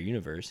the entire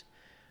universe.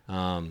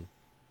 And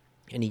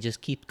he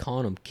just keeps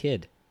calling him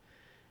kid.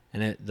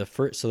 And the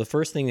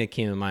first thing that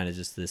came to mind is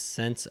just this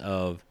sense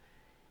of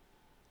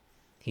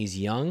he's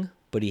young,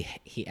 but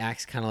he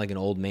acts kind of like an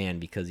old man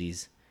because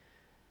he's,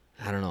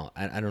 I don't know.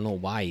 I don't know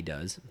why he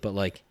does, but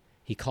like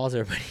he calls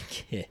everybody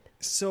kid.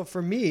 So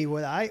for me,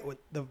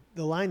 the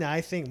line that I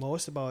think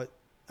most about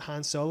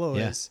Han Solo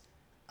is,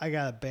 I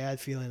got a bad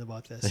feeling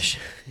about this.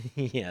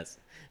 Yes.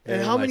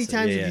 And how many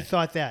times have you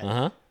thought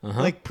that?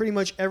 Like pretty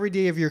much every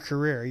day of your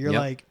career, you're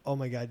like, oh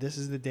my God, this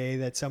is the day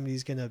that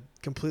somebody's going to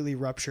completely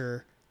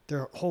rupture.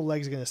 Their whole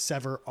leg's going to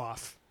sever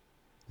off.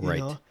 You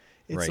know?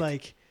 It's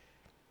like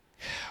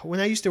when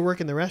I used to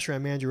work in the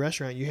manage a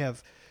restaurant, you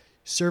have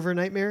server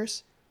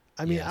nightmares.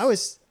 I mean,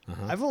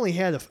 I've only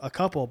had a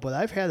couple, but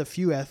I've had a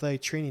few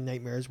athletic training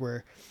nightmares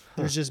where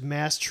there's just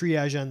mass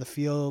triage on the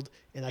field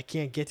and I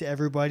can't get to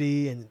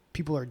everybody and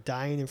people are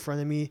dying in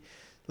front of me.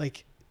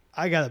 Like,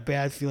 I got a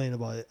bad feeling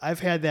about it. I've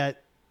had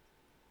that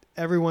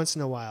every once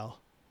in a while.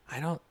 I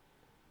don't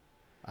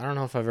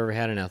know if I've ever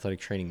had an athletic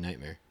training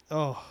nightmare.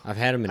 Oh, I've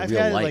had them in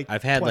real life. Like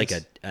I've had twice.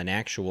 like an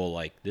actual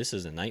like this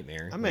is a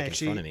nightmare. I'm like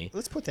actually in front of me.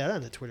 Let's put that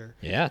on the Twitter.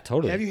 Yeah,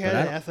 totally. Have you had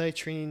an athletic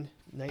training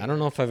nightmare? I don't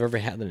know if I've ever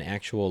had an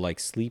actual like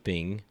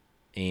sleeping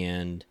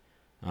and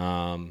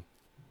had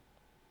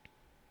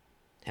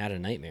a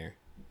nightmare.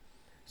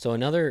 So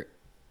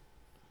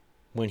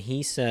when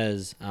he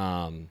says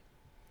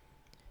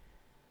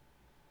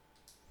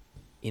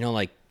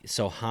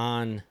so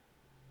Han,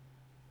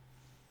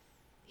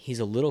 he's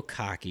a little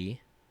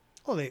cocky.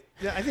 Oh, I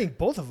think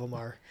both of them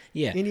are.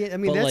 Yeah. I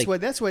mean,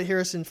 that's what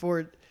Harrison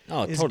Ford is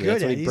totally. good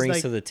That's what at. he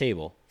brings to the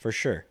table, for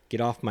sure.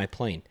 Get off my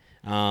plane.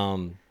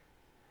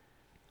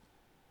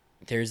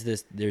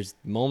 There's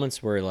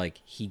moments where like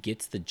he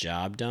gets the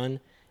job done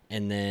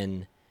and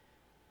then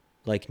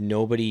like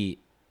nobody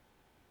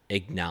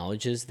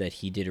acknowledges that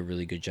he did a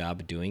really good job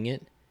of doing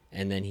it,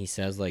 and then he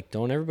says like,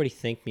 don't everybody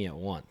thank me at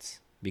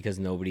once, because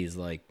nobody's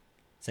like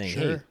saying,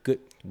 hey, good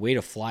way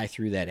to fly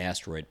through that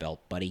asteroid belt,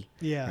 buddy.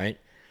 Yeah. Right.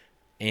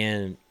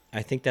 And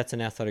I think that's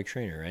an athletic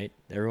trainer, right?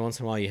 Every once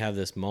in a while you have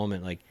this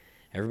moment like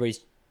everybody's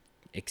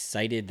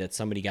excited that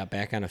somebody got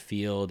back on a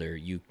field, or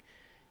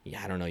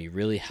I don't know, you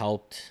really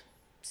helped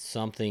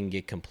something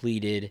get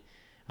completed.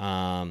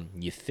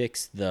 You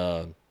fixed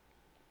the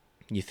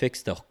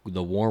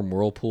warm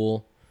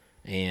whirlpool,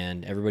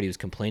 and everybody was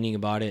complaining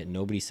about it, and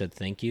nobody said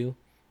thank you.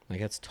 Like,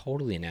 that's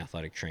totally an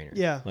athletic trainer.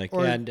 Yeah. Like,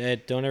 Or-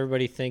 don't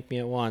everybody thank me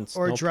at once.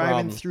 Or No driving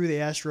problem. through the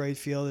asteroid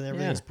field and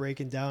everything's Yeah.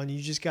 breaking down.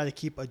 You just got to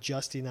keep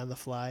adjusting on the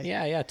fly.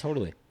 Yeah,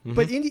 totally. Mhm.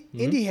 But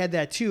Indy had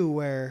that too,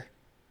 where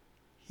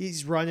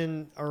he's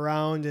running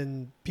around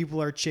and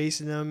people are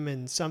chasing him,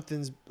 and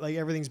something's like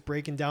everything's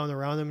breaking down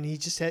around him, and he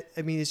just had.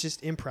 I mean, it's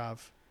just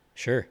improv.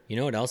 Sure. You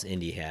know what else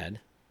Indy had?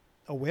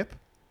 A whip.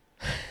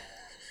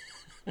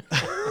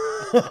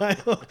 I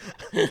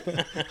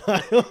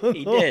don't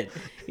He know. did.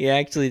 He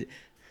actually.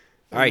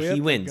 All right, whip, he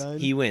a wins. gun.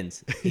 He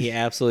wins. He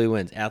absolutely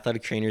wins.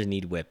 Athletic trainers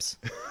need whips.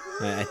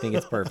 I think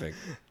it's perfect.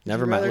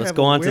 Never mind. rather Let's have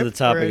go a on to the whip or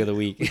topic a- of the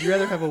week. Would you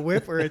rather have a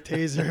whip or a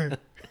taser?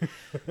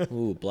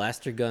 Ooh,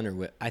 blaster gun or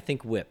whip? I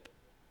think whip.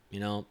 You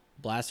know,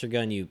 blaster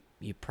gun, you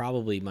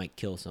probably might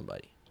kill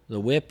somebody. The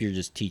whip, you're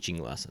just teaching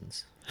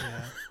lessons.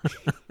 Yeah.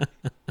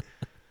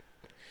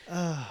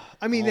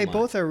 I mean, Oh they my.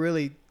 both are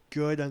really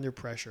good under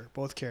pressure.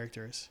 Both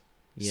characters.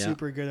 Yeah,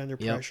 Super good under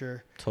Yep.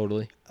 pressure.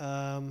 totally.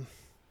 Um,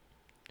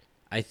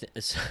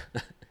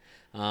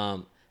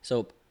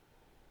 So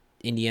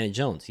Indiana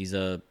Jones, he's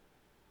a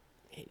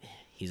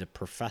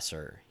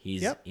professor.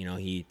 He's Yep.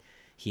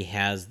 he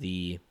has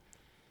the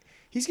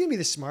he's gonna be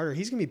the smarter.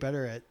 He's gonna be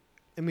better at.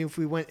 I mean,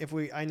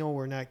 I know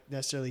we're not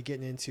necessarily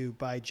getting into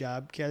by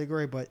job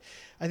category, but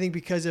I think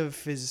because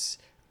of his,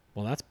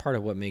 well, that's part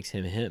of what makes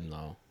him him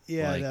though.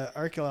 Like, the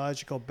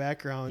archaeological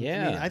background. I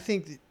Yeah. mean, I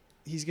think that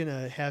he's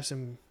gonna have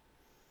some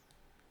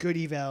good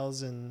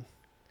evals and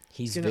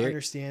he's gonna very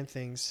understand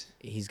things.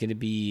 he's gonna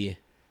be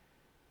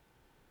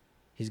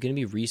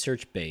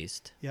research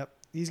based, Yep,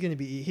 he's gonna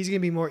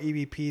be more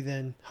EVP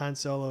than Han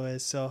Solo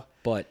is. So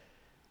but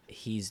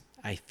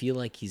I feel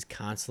like he's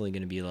constantly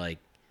gonna be like,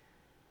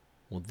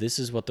 well, this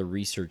is what the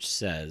research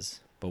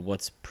says, but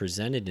what's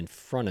presented in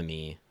front of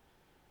me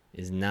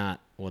is not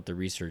what the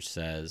research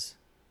says.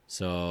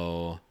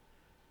 So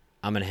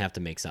I'm going to have to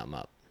make something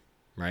up,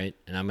 right?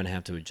 And I'm going to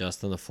have to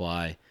adjust on the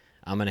fly.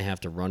 I'm going to have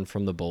to run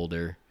from the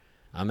boulder.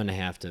 I'm going to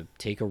have to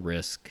take a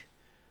risk,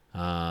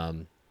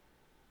 and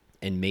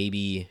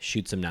maybe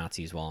shoot some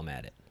Nazis while I'm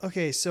at it.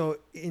 okay, so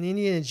in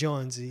Indiana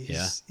Jones,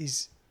 Yeah.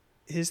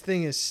 his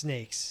thing is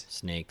snakes.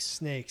 Snakes.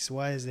 Snakes.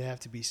 Why does it have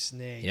to be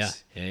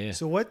snakes? Yeah.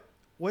 So what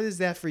is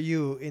that for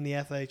you in the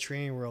athletic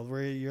training world,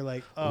 where you're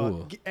like, oh,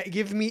 Ooh.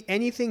 give me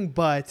anything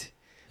but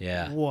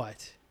Yeah.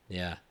 what?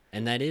 Yeah.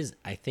 And that is,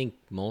 I think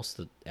most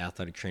of the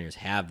athletic trainers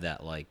have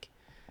that, like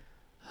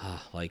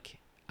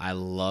I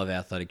love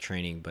athletic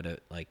training,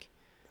 but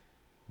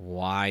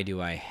why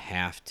do I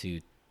have to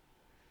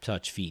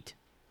touch feet,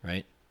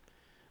 right?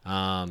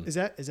 Is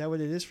that what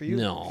it is for you?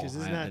 No, 'Cause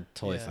it's I'm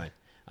totally yeah.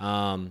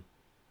 fine.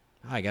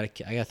 I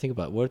gotta think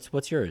about it.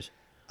 What's yours?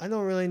 I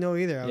don't really know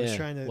either. I was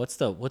trying to. What's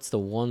the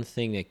one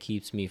thing that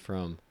keeps me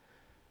from,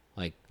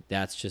 like,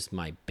 that's just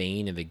my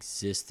bane of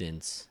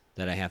existence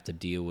that I have to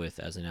deal with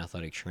as an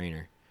athletic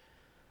trainer?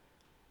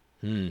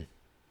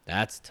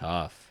 That's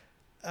tough.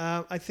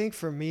 I think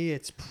for me,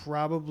 it's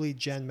probably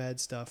gen med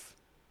stuff.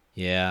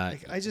 Yeah.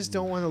 Like, I just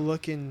don't want to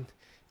look in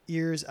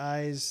ears,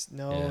 eyes,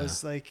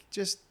 nose. Like,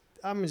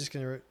 I'm just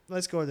gonna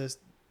let's go to this.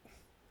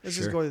 Let's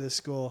Sure. just go to this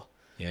school.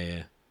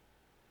 Yeah.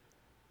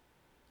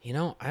 You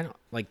know, I don't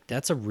like,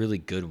 that's a really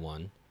good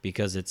one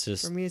because it's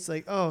just, For me, it's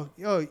like, oh,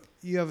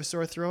 you have a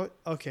sore throat.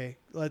 Okay,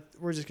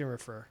 we're just gonna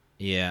refer.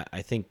 yeah,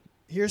 I think,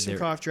 Here's some There-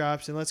 cough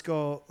drops, and let's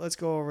go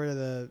over to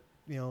the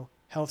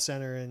health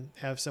center and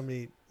have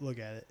somebody look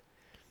at it.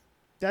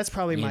 That's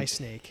probably You- my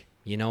snake.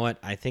 you know what?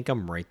 I think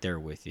I'm right there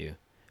with you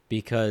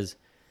because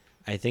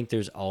I think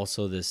there's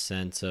also this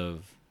sense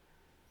of,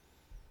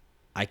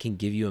 I can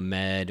give you a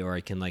med, or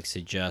I can like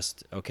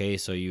suggest, okay,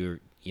 so your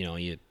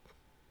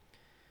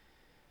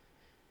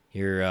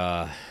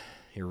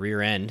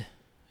rear end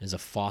is a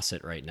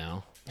faucet right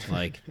now.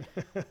 Like,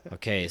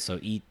 okay, so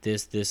eat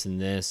this,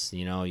 and this.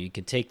 You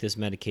can take this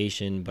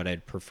medication, but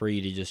I'd prefer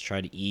you to just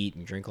try to eat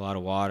and drink a lot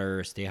of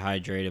water, stay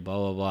hydrated, blah,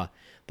 blah, blah.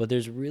 But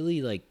there's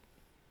really, like,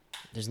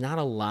 there's not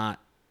a lot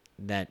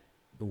that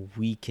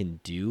we can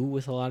do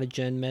with a lot of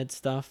gen med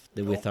stuff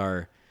with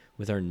our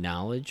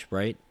knowledge,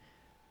 right?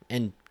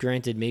 And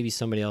granted, maybe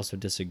somebody else would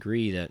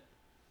disagree that,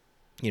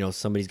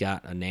 somebody's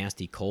got a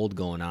nasty cold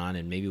going on,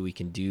 and maybe we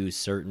can do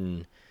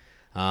certain,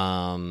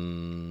 I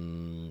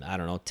don't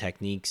know,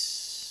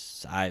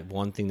 techniques.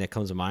 One thing that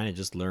comes to mind,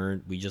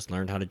 we just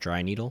learned how to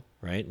dry needle,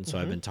 right? And so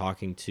I've been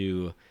talking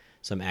to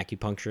some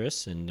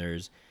acupuncturists, and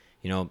there's,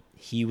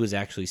 he was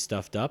actually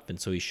stuffed up, and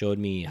so he showed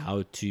me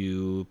how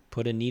to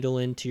put a needle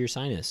into your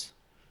sinus.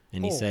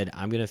 And he said,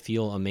 I'm going to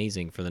feel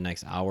amazing for the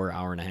next hour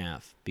and a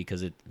half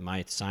because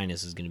my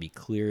sinus is going to be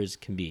clear as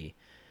can be.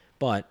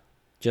 But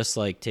just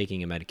like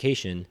taking a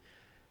medication,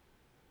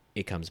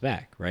 it comes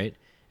back, right?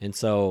 And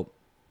so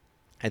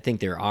I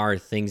think there are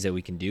things that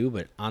we can do,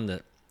 but on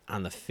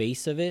the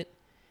face of it,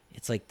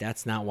 it's like,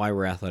 that's not why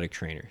we're athletic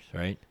trainers,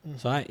 right?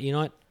 So you know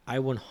what? I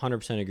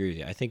 100% agree with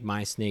you. I think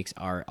my snakes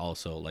are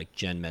also like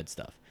gen med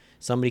stuff.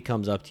 Somebody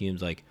comes up to you and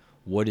is like,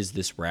 "What is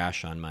this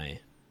rash on my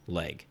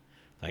leg?"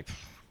 Like,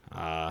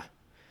 I'll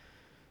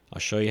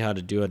show you how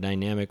to do a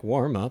dynamic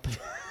warm up,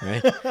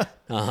 right?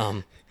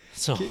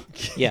 So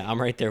yeah,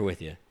 I'm right there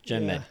with you.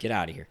 Gen med, get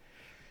out of here.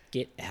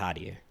 Get out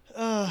of here.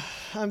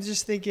 I'm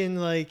just thinking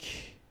like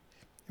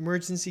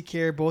emergency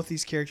care. Both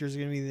these characters are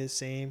gonna be the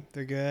same.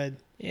 They're good.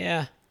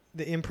 Yeah,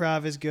 The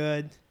improv is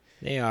good.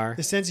 they are.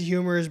 The sense of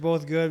humor is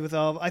both good with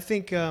all. I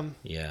think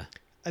Yeah.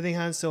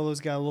 Han Solo's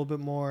got a little bit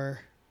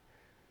more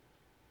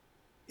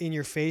in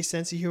your face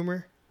sense of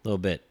humor, A little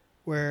bit.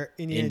 where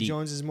Indiana Indy-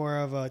 Jones is more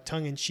of a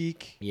tongue in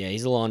cheek. Yeah,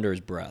 he's a little under his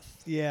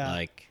breath.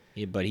 Yeah.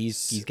 But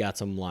he's got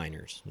some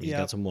liners. He's Yep.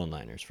 got some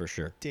one-liners for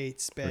sure.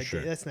 Dates, bad sure.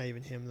 date. That's not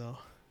even him though.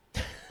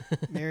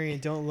 Marion,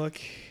 don't look.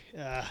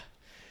 Yeah.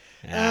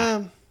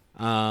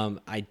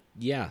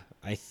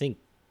 I think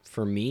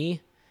for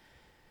me,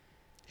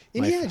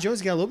 Indiana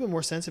Jones got a little bit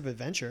more sense of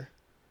adventure.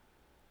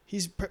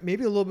 He's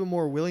maybe a little bit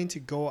more willing to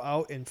go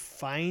out and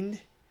find.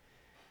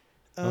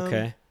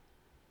 okay,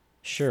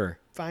 sure,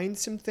 Find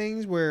some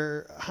things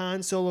where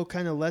Han Solo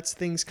kind of lets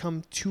things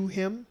come to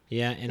him.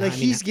 yeah, and Like I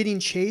mean, he's getting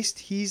chased.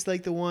 He's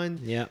like the one.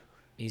 yeah,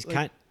 he's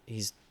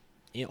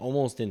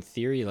almost in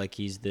theory like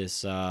he's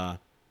this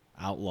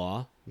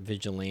outlaw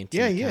vigilante.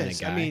 Yeah, he kinda is.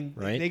 guy, I mean,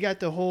 right? they got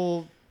the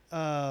whole.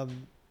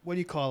 What do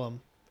you call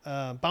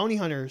them? Bounty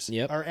hunters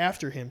Yep. are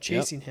after him,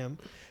 chasing him.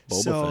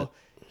 Boba so Fett.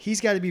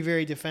 he's got to be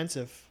very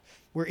defensive.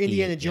 Where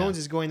Indiana yeah. Jones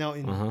is going out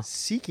and Uh-huh.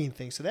 seeking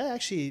things. So that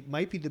actually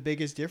might be the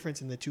biggest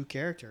difference in the two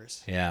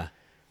characters. Yeah,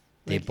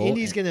 they Like both.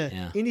 Indy's gonna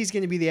yeah. Indy's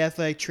gonna be the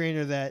athletic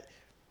trainer that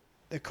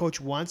the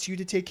coach wants you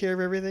to take care of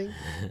everything,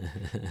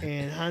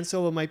 and Han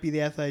Solo might be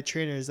the athletic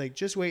trainer. Is like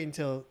just wait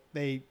until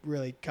they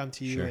really come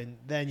to you, Sure. and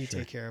then you Sure.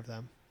 take care of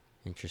them.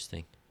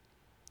 Interesting.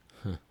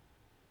 Huh.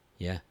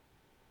 Yeah.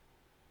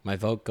 My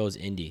vote goes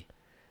Indy.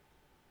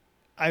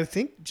 I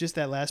think just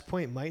that last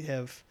point might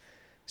have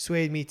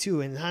swayed me too.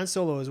 And Han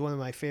Solo is one of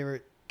my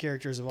favorite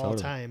characters of all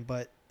Totally. time.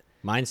 But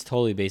Mine's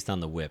totally based on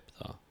the whip,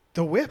 though.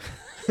 the whip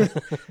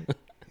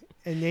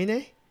and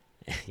Nene.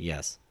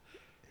 Yes.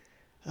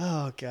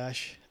 Oh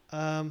gosh.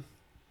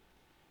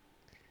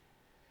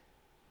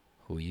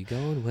 Who you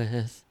going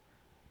with?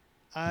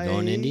 I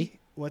going Indy?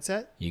 What's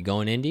that? You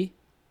going Indy?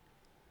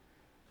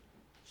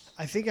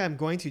 I think I'm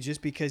going to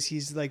just because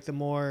he's like the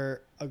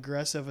more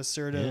aggressive,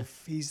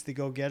 assertive. He's the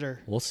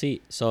go-getter. We'll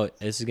see. So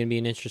this is going to be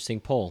an interesting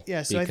poll.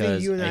 Yeah, so I think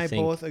because you and I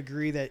think- both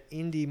agree that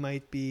Indy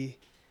might be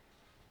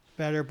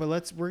better,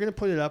 but we're gonna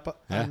put it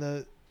up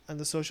Yeah. on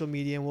the social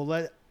media, and we'll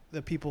let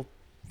the people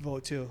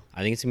vote too.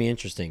 I think it's going to be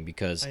interesting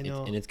because I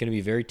know. and it's going to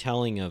be very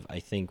telling of I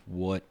think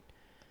what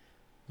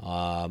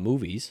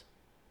movies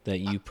that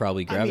you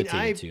probably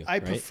gravitated to. I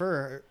right?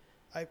 prefer.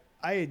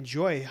 I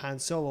enjoy Han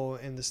Solo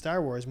and the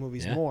Star Wars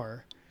movies Yeah.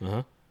 more,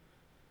 Uh-huh.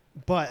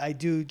 but I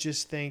do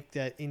just think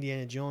that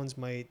Indiana Jones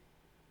might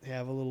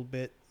have a little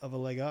bit of a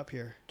leg up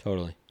here.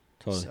 Totally.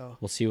 So-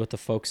 We'll see what the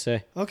folks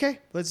say. Okay,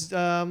 let's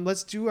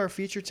do our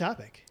feature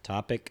topic.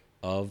 Topic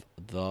of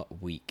the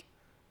week.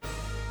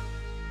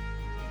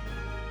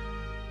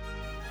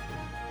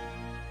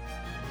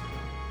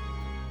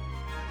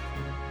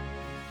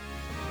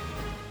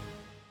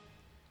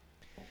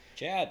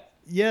 Chad.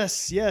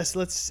 Yes,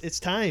 it's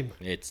time.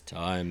 It's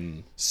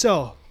time.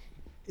 So,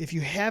 if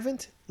you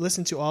haven't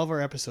listened to all of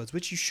our episodes,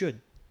 which you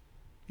should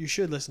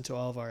listen to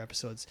all of our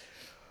episodes.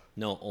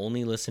 No,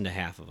 only listen to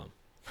half of them.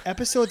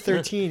 Episode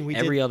 13,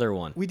 Every other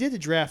one. we did a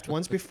draft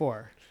once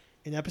before.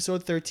 In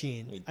episode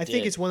 13, We I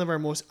think did. it's one of our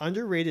most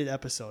underrated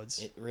episodes.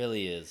 It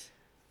really is.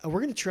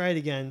 We're gonna try it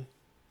again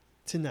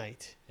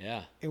tonight,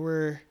 Yeah. and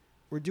we're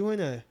doing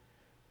a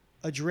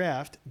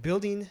draft,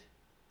 building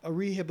a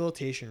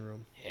rehabilitation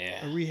room, a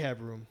Yeah.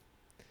 rehab room.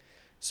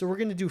 So we're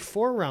gonna do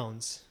 4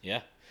 rounds.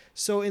 Yeah.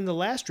 So in the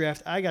last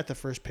draft, I got the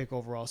first pick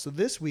overall. So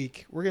this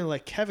week we're gonna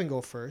let Kevin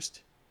go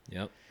first,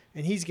 Yep.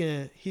 and he's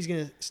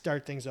gonna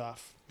start things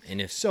off.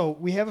 And if So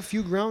we have a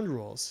few ground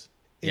rules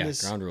in Yeah,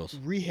 this ground rules.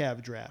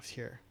 rehab draft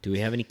here. do we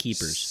have any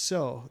keepers?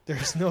 So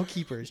there's no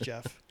keepers,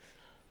 Jeff.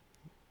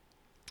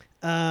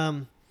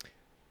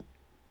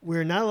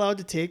 We're not allowed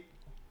to take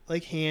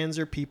like hands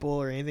or people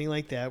or anything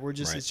like that. Right.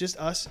 It's just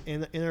us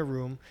in a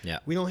room. Yeah.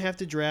 We don't have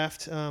to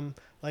draft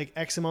like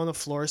X amount of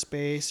floor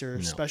space or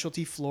No.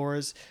 specialty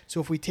floors. So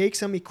if we take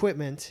some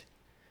equipment,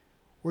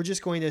 we're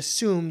just going to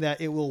assume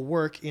that it will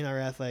work in our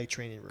athletic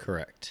training room.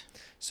 Correct.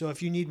 So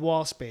if you need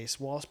wall space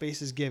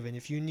is given.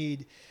 If you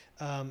need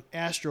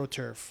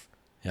AstroTurf,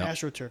 Yep.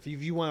 AstroTurf.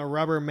 If you want a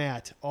rubber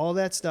mat, all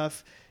that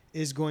stuff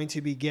is going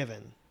to be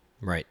given.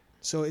 Right.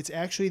 So it's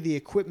actually the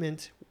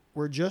equipment.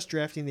 We're just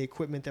drafting the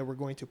equipment that we're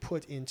going to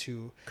put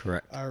into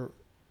Correct. our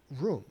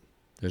room.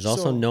 There's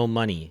also So- no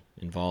money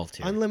involved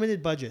here.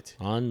 Unlimited budget.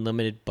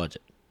 Unlimited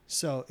budget.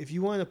 So if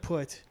you want to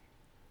put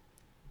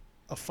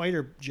a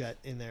fighter jet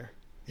in there,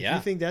 if Yeah.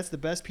 you think that's the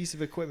best piece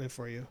of equipment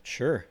for you,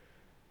 Sure.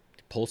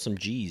 Pull some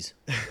G's.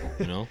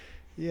 You know?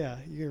 yeah,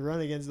 you can run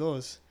against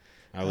those.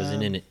 I was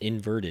in an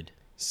inverted.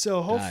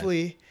 So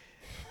hopefully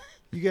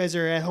you guys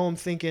are at home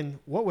thinking,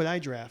 what would I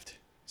draft?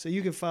 So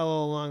you can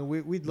follow along.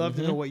 We'd love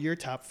to know what your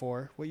top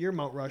 4, what your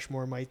Mount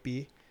Rushmore might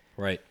be.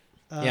 Right.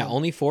 Yeah,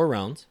 only 4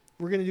 rounds.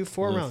 We're going to do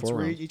 4 Only rounds. 4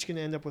 We're rounds. each going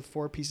to end up with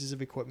 4 pieces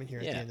of equipment here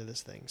at Yeah. the end of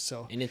this thing.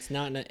 So And it's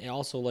not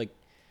also like,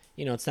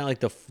 it's not like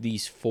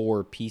these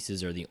 4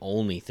 pieces are the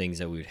only things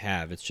that we would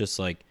have. It's just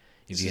like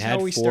if this you is had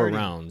how we 4 started.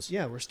 rounds.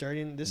 Yeah, we're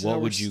starting. This is What how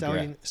would we're you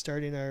grab?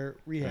 starting our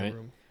rehab Right.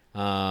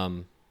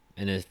 room.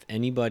 And if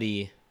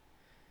anybody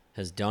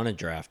has done a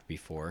draft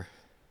before,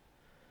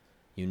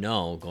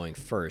 going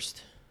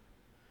first,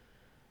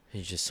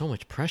 there's just so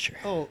much pressure.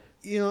 Oh,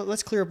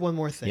 let's clear up one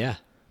more thing. Yeah.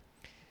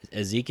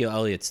 Ezekiel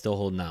Elliott's still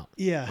holding out.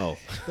 Yeah. Oh.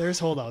 There's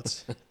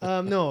holdouts.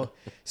 No.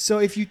 So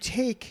if you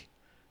take,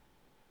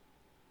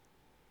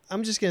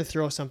 I'm just going to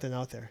throw something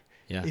out there.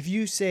 Yeah. If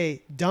you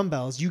say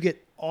dumbbells, you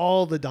get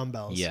all the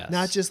dumbbells. Yes.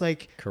 Not just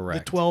like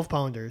Correct. the 12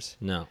 pounders.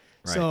 No.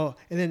 Right. So,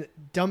 and then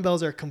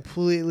dumbbells are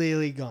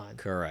completely gone.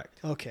 Correct.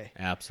 Okay.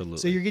 Absolutely.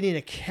 So you're getting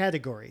a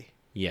category.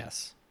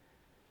 Yes.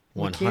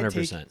 We can't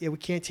 100%. Yeah, we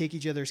can't take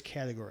each other's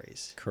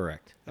categories.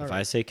 Correct. All If right.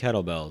 I say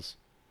kettlebells,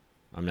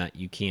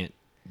 you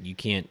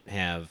can't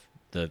have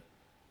the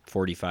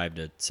 45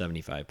 to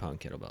 75 pound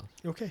kettlebells.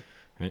 Okay.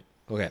 Right?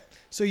 Okay.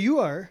 So you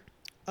are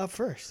up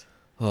first.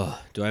 Oh,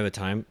 do I have a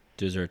time?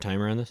 Is there a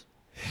timer on this?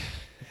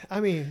 I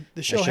mean,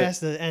 the show should- has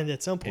to end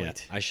at some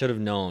point. I should have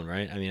known,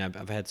 right? I mean,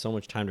 I've had so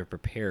much time to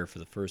prepare for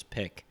the first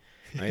pick,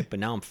 right? But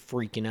now I'm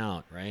freaking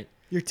out, right?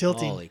 You're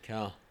tilting. Holy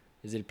cow.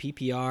 Is it a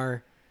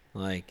PPR?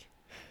 Like,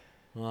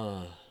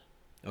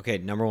 okay,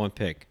 number 1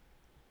 pick,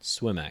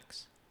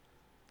 SwimX.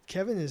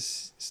 Kevin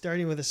is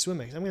starting with a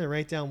SwimX. I'm going to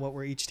write down what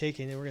we're each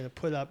taking, and we're going to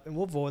put up, and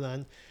we'll vote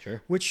on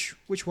Sure. which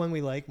one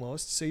we like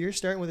most. So you're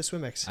starting with a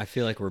SwimX. I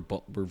feel like we're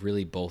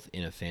really both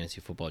in a fantasy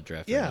football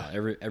draft. Yeah.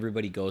 Right now.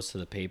 Everybody goes to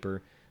the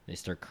paper. They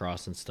start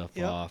crossing stuff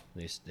Yep. off.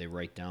 They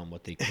write down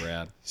what they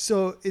grab.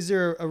 So is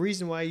there a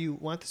reason why you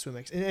want the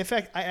SwimX? And in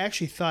fact, I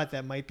actually thought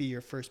that might be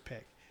your first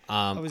pick.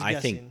 was I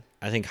guessing.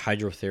 think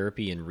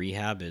hydrotherapy and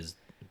rehab is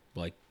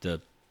like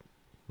the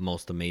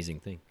most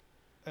amazing thing.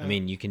 I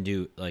mean, you can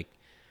do like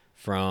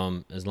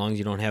from as long as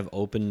you don't have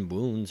open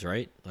wounds,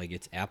 right? Like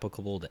it's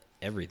applicable to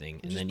everything.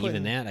 And Just then putting-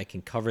 even that, I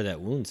can cover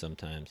that wound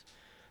sometimes.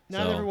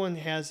 Not So- everyone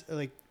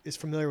is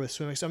familiar with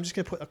SwimX, so I'm just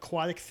going to put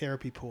aquatic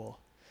therapy pool.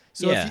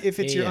 So Yeah, if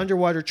it's your yeah.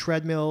 underwater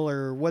treadmill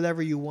or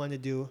whatever you want to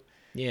do,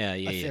 Yeah.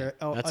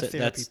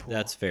 therapy pool.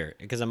 That's fair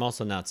because I'm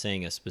also not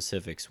saying a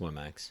specific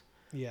SwimX.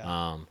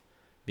 yeah.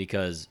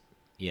 Because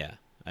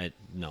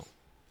no,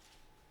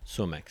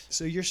 SwimX.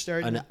 So you're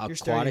starting An you're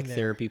starting aquatic there.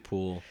 therapy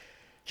pool,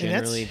 And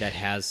that's- generally that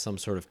has some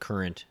sort of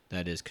current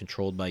that is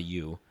controlled by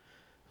you.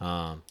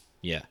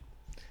 Yeah.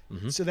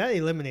 So that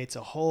eliminates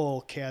a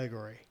whole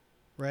category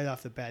right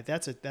off the bat.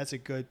 That's a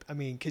good. I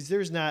mean, because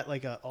there's not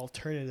like a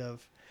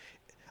alternative.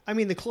 I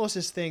mean, the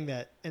closest thing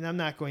and I'm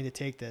not going to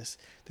take this.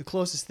 The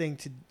closest thing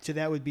to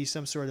that would be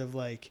some sort of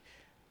like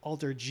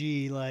Alter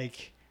G,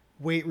 like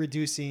weight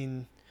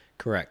reducing.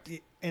 Correct.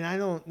 And I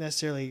don't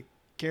necessarily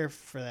care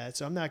for that,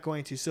 so I'm not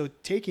going to. So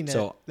taking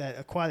that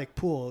aquatic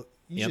pool,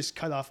 you Yep. just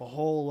cut off a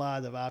whole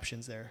lot of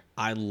options there.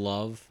 I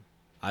love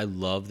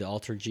the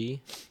Alter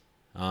G,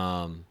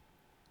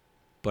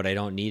 but I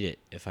don't need it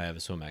if I have a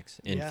SwimX.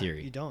 In Yeah,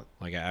 theory, you don't.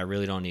 Like I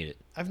really don't need it.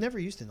 I've never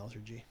used an Alter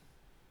G.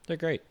 They're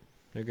great.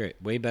 They're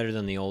great. Way better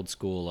than the old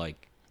school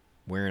like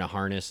wearing a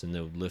harness and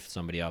they would lift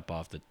somebody up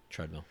off the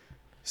treadmill.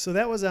 So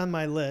that was on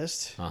my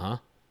list. Uh-huh.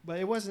 But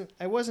it wasn't.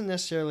 I wasn't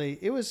necessarily.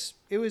 It was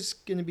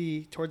going to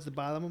be towards the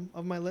bottom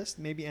of my list,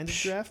 maybe end of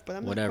draft. But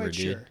I'm Whatever, not quite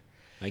dude. sure.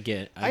 I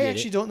get I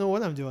actually it. don't know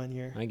what I'm doing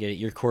here. I get it.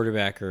 You're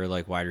quarterback or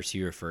like wide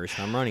receiver first.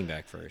 I'm running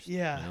back first.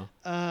 Yeah. You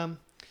know?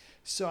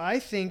 So I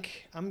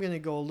think I'm going to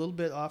go a little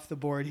bit off the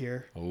board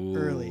here Ooh,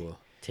 early.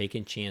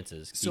 taking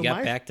chances. So you got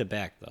my- back to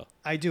back though.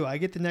 I do. I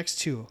get the next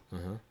two.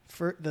 Uh-huh.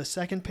 For the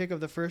second pick of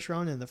the first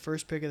round and the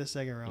first pick of the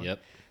second round.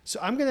 Yep. So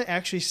I'm going to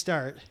actually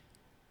start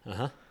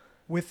Uh-huh.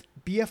 with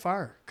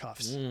BFR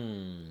cuffs.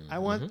 Mm. I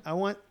want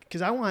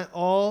because I want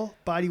all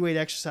body weight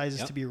exercises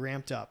Yep. to be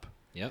ramped up.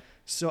 Yep.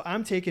 So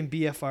I'm taking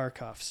BFR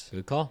cuffs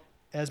Good call.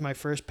 as my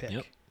first pick.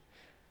 Yep.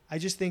 I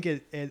just think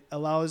it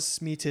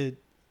allows me to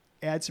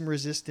add some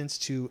resistance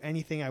to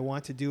anything I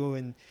want to do,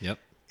 and Yep.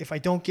 if I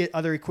don't get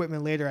other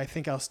equipment later, I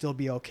think I'll still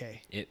be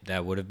okay.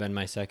 That would have been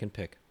my second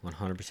pick.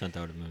 100% that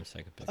would have been my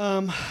second pick.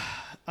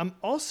 I'm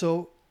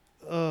also,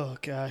 oh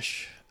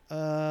gosh,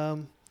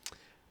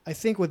 I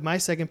think with my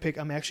second pick,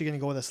 I'm actually going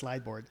to go with a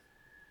slide board.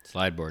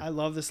 Slide board. I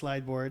love the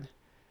slide board.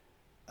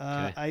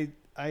 Okay.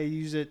 I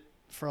use it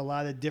for a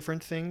lot of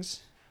different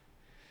things.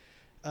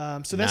 So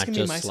that's Not going to be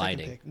just my sliding.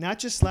 second pick. Not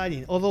just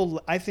sliding,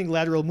 although I think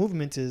lateral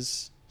movement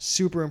is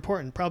super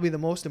important, probably the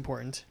most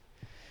important.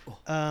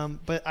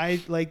 But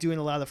I like doing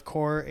a lot of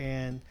core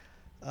and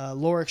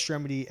lower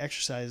extremity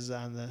exercises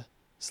on the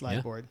slide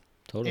Yeah, board,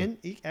 Totally.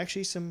 and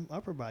actually some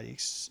upper body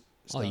stuff.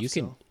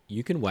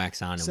 You can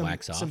wax on and some,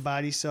 wax off. some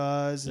body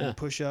saws and Yeah.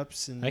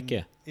 push-ups and Heck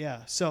yeah.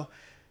 yeah. So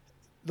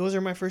those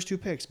are my first two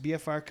picks: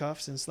 BFR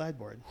cuffs and slide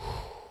board.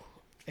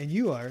 And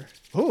you are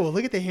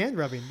look at the hand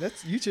rubbing.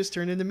 You just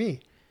turned into me.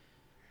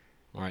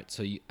 All right.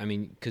 So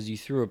because you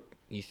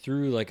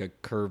threw like a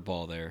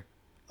curveball there.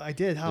 I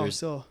did. How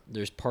so?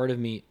 There's part of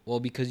me, well,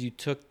 because you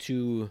took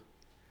two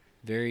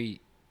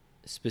very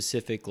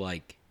specific,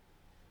 like,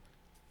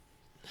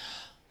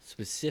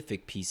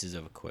 specific pieces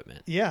of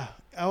equipment. Yeah.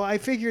 Oh, I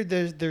figured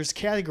there's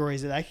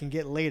categories that I can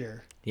get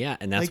later. Yeah,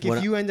 and that's Like what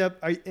if you end up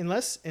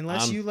unless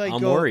you like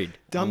I'm go worried.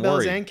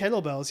 dumbbells and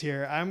kettlebells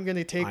here, I'm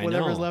gonna take I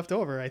whatever's know. left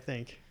over. I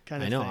think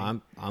kind of. I know.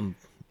 Thing. I'm.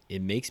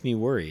 It makes me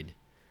worried.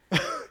 You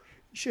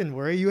shouldn't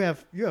worry. You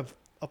have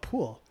a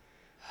pool.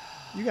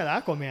 You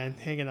got Aquaman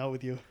hanging out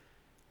with you.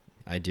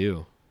 I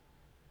do,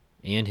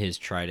 and his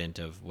trident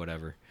of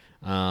whatever.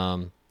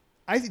 I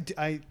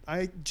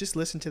just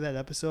listened to that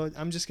episode.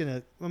 I'm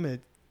gonna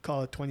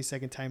call a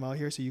 20-second timeout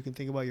here so you can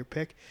think about your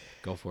pick.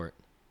 Go for it.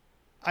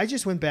 I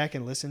just went back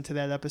and listened to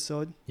that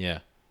episode, Yeah.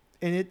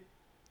 and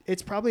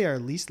it's probably our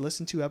least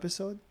listened to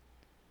episode.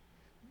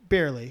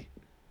 Barely.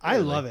 I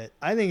love it.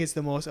 I think it's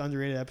the most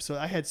underrated episode.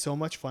 I had so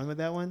much fun with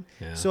that one.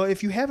 Yeah. So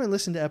if you haven't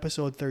listened to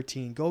episode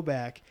 13, go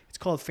back. It's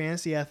called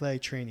Fantasy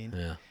Athletic Training.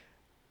 Yeah.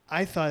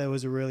 I thought it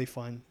was a really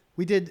fun.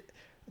 We did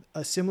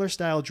a similar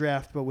style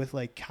draft, but with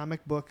like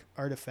comic book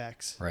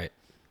artifacts. Right.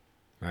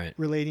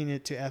 Relating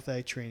it to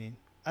athletic training.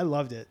 I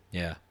loved it.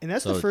 Yeah. And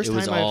that's So the first it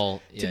was time all-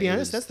 to yeah, be it honest,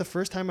 was- that's the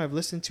first time I've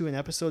listened to an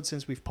episode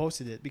since we've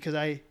posted it because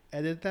I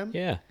edited them.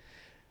 Yeah.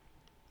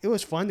 It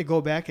was fun to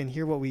go back and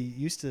hear what we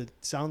used to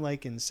sound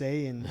like and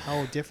say and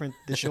how different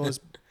the show has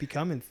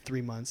become in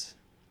 3 months.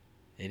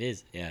 It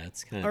is. Yeah.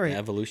 It's kind of All right. the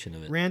evolution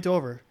of it. Rant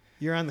over.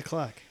 You're on the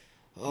clock.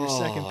 Your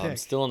second I'm pick.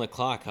 still on the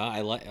clock, huh?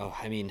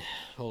 I mean,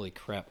 holy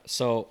crap.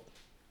 So,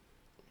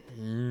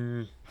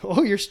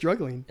 Oh, you're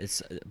struggling.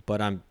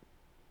 but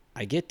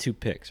I get 2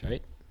 picks,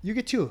 right? You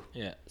get 2.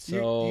 Yeah. You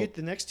So get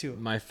the next 2.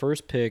 my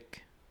first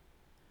pick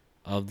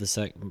of the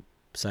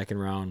second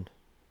round,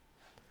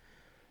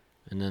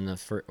 and then the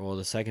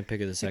second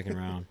pick of the second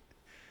round,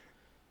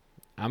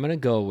 I'm gonna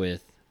go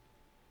with.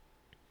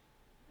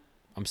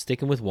 I'm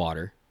sticking with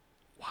water,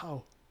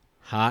 Wow.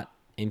 hot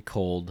and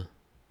cold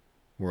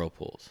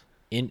whirlpools,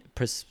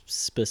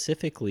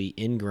 specifically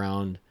in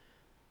ground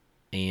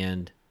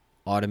and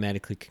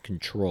automatically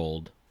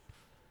controlled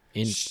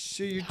in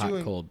So you're hot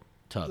doing cold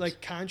tubs.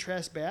 like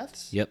contrast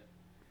baths Yep,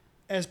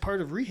 as part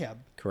of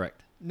rehab,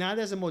 correct. not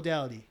as a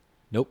modality.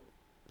 Nope.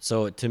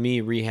 So to me,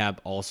 rehab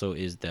also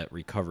is that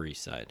recovery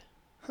side,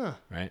 Huh.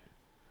 right?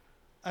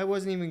 I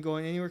wasn't even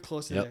going anywhere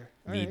close to Yep. there.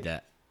 All Need right.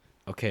 that.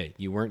 Okay,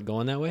 you weren't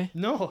going that way?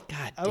 No.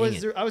 God I dang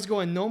was it. I was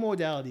going no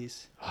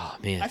modalities. Oh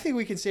man. I think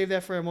we can save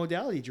that for a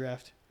modality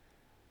draft.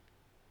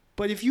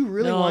 But if you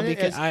really No, want it,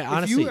 because as,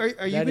 honestly, are you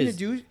that going to is-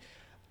 do?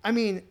 I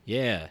mean,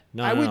 Yeah.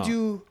 No. I no, would no.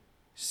 do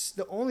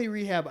the only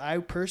rehab I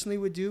personally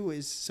would do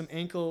is some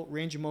ankle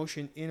range of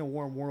motion in a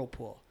warm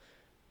whirlpool.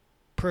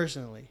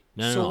 Personally,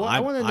 No, so no, I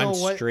want to I'm know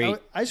what straight.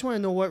 I just want to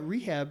know what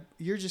rehab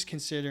you're just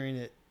considering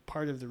it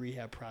part of the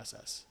rehab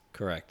process.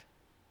 Correct.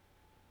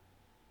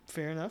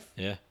 Fair enough.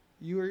 Yeah.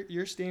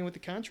 You're staying with the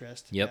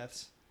contrast Yep.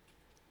 baths.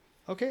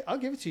 Okay, I'll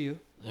give it to you.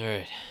 All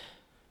right.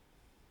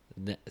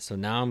 So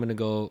now I'm gonna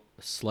go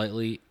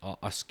slightly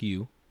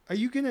askew. Are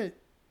you gonna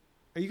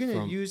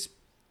From- use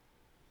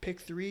pick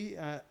 3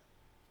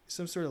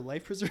 some sort of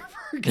life preserver?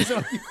 'Cause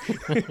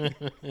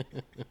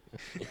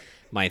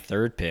My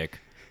third pick,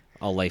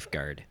 a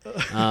lifeguard.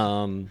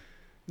 no,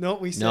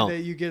 we said No.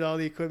 that you get all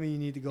the equipment you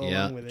need to go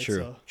Yeah. along with it. True.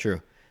 So.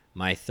 True.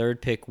 My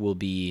third pick will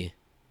be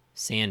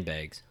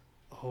sandbags.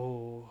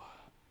 Oh,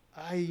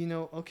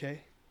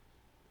 okay.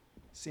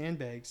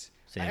 Sandbags.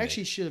 I Sandbags.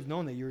 actually should have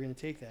known that you were going to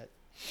take that.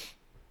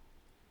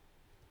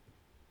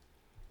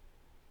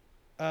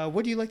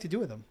 What do you like to do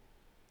with them?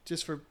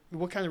 Just for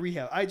what kind of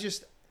rehab?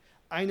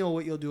 I know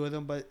what you'll do with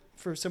them, but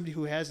for somebody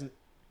who hasn't,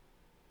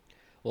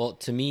 Well,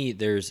 to me,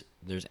 there's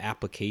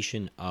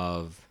application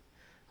of,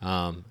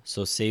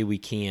 so say we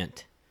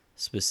can't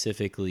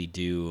specifically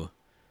do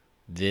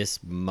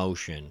this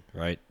motion,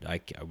 right?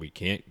 We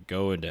can't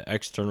go into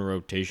external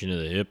rotation of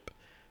the hip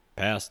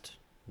past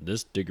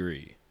this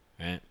degree,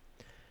 right?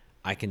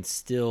 I can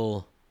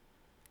still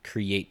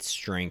create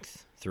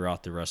strength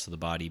throughout the rest of the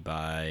body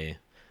by,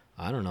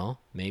 I don't know,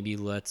 maybe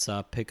let's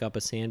pick up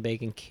a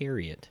sandbag and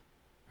carry it,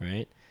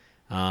 right?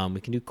 We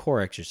can do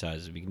core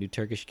exercises. We can do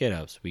Turkish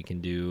get-ups. We can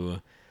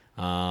do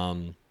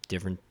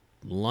different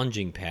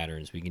lunging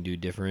patterns. We can do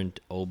different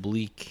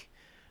oblique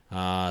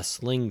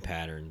sling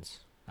patterns.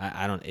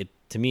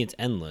 To me, it's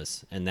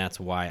endless, and that's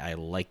why I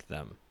like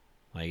them.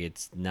 Like,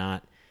 it's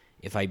not,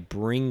 if I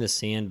bring the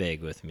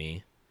sandbag with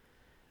me,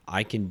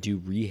 I can do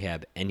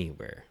rehab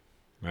anywhere,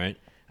 right?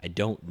 I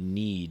don't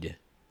need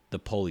the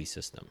pulley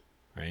system,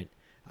 right?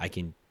 I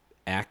can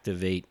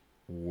activate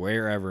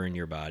wherever in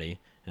your body,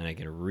 and I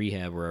can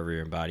rehab wherever in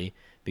your body,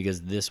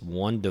 because this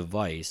one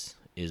device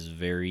is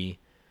very,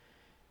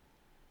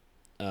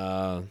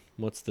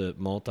 what's the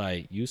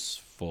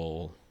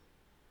multi-useful,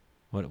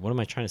 what am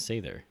I trying to say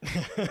there?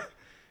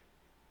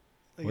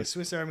 like a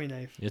Swiss Army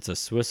knife. It's a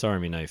Swiss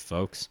Army knife,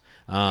 folks.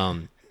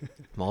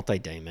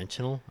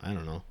 Multi-dimensional? I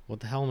don't know. What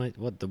the hell am I,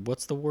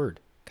 what's the word?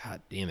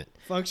 God damn it.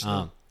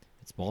 Functional.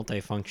 It's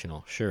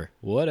multifunctional. Sure.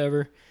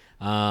 Whatever.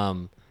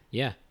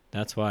 Yeah,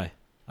 that's why.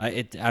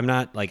 I'm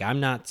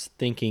not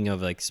thinking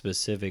of like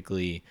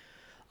specifically,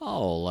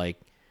 oh, like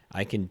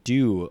I can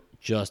do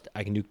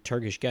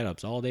Turkish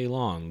get-ups all day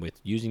long with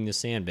using the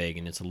sandbag,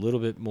 and it's a little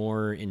bit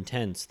more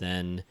intense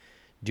than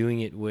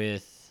doing it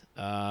with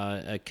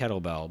a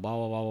kettlebell, blah,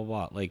 blah, blah, blah,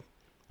 blah. Like,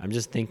 I'm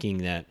just thinking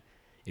that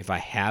if I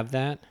have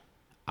that,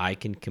 I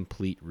can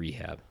complete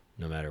rehab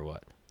no matter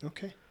what.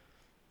 Okay.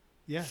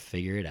 Yeah.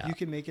 Figure it out. You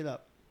can make it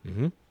up.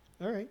 Mm-hmm.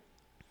 All right.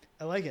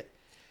 I like it.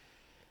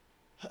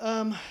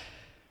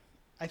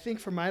 I think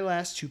for my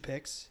last two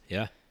picks,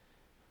 Yeah.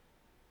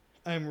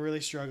 I'm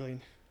really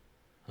struggling.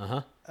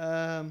 Uh-huh.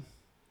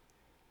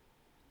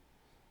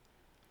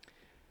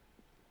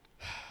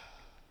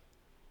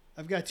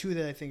 I've got two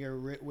that I think are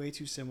way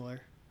too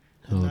similar.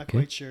 I'm not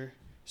quite sure.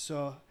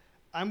 So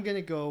I'm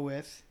gonna go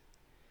with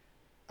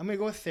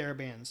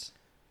TheraBands.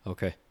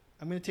 Okay.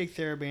 I'm gonna take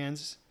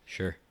TheraBands.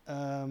 Sure.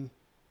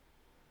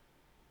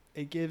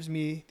 It gives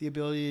me the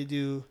ability to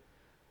do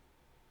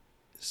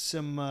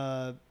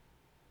some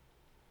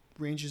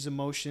ranges of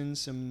motion,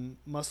 some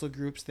muscle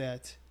groups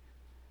that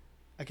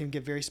I can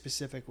get very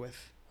specific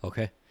with.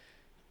 Okay.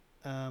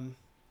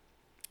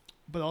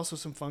 But also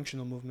some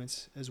functional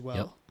movements as well.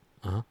 Yep.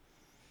 Uh-huh.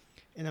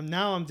 And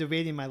I'm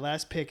debating my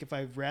last pick if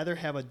I'd rather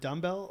have a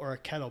dumbbell or a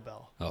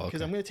kettlebell. Oh, okay.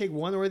 Because I'm going to take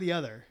one or the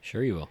other.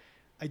 Sure you will.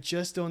 I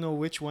just don't know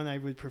which one I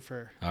would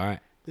prefer. All right.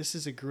 This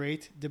is a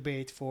great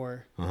debate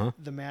for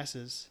the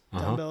masses.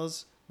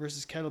 Dumbbells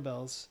versus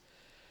kettlebells.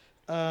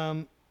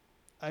 I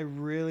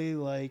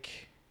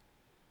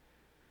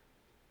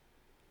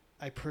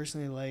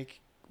personally like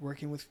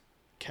working with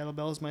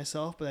kettlebells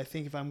myself, but I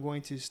think if I'm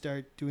going to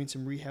start doing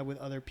some rehab with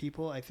other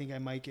people, I think I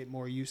might get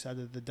more use out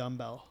of the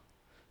dumbbell.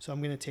 So I'm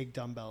going to take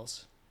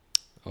dumbbells.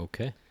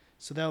 Okay.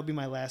 So that will be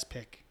my last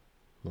pick.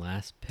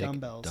 Last pick.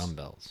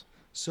 Dumbbells.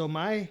 So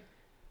my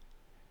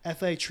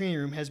athletic training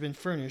room has been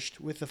furnished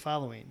with the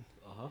following.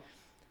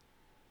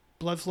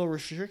 Blood flow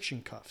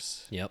restriction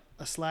cuffs. Yep.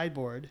 A slide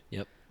board.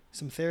 Yep.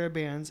 Some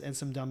TheraBands and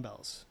some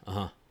dumbbells.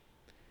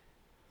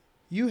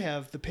 You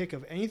have the pick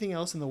of anything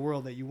else in the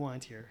world that you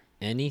want here.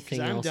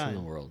 Anything else in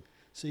the world.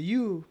 So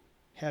you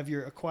have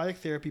your aquatic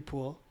therapy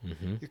pool,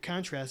 your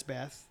contrast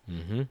bath,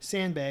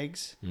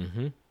 sandbags,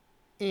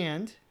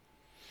 and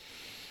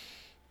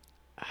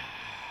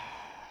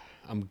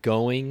I'm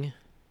going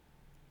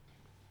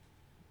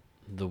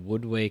the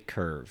Woodway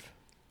curve.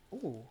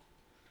 Ooh.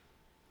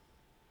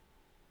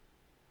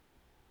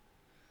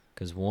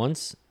 Because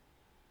once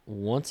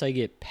I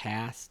get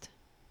past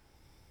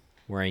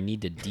where I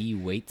need to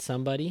de-weight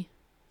somebody,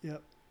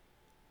 yep,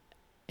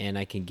 and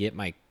I can get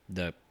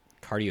the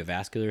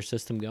cardiovascular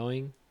system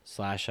going, /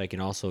 I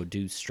can also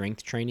do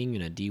strength training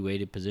in a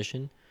de-weighted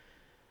position,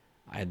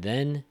 I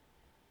then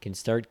can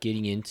start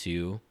getting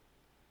into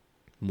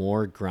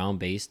more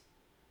ground-based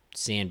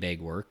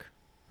sandbag work,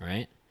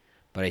 right?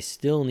 But I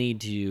still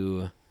need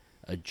to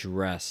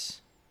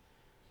address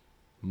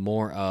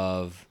more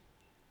of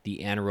the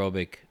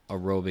anaerobic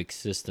aerobic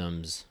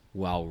systems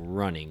while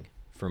running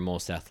for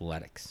most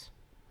athletics,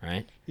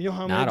 right? You know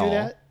how I'm Not going to do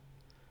all. that?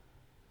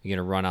 You're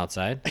going to run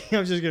outside?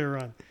 I'm just going to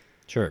run.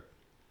 Sure.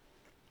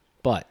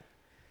 But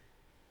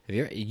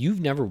you've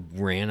never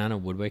ran on a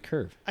Woodway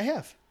curve. I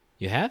have.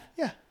 You have?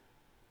 Yeah.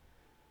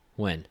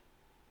 When?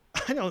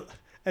 I don't.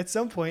 At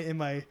some point in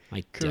my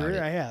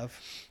career, I have.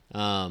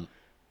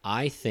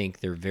 I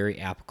think they're very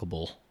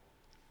applicable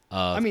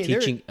of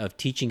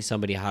teaching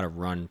somebody how to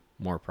run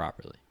more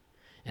properly.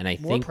 And I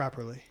think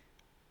properly.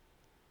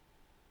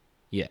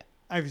 Yeah.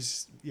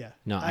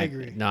 No, I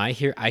agree. No, I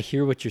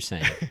hear what you're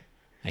saying.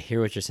 I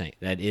hear what you're saying.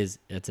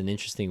 That's an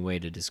interesting way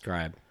to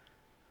describe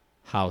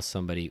how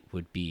somebody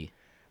would be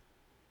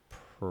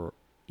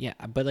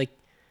but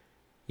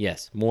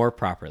yes, more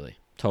properly.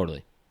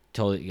 Totally.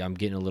 I'm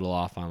getting a little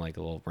off on like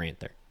a little rant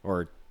there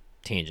or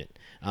tangent.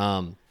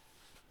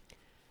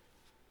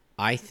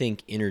 I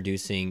think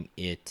introducing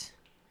it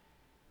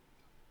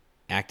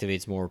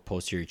activates more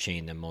posterior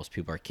chain than most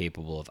people are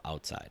capable of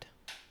outside.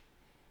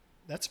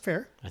 That's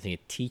fair. I think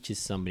it teaches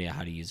somebody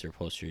how to use their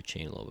posterior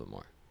chain a little bit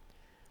more.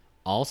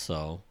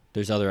 Also,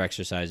 there's other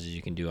exercises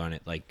you can do on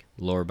it, like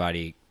lower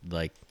body,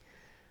 like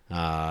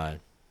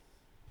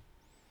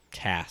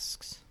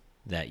tasks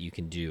that you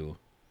can do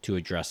to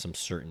address some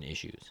certain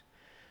issues.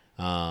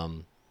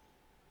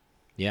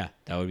 Yeah,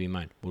 that would be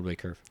mine. Woodway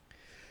curve.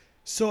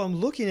 So I'm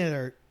looking at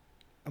ours.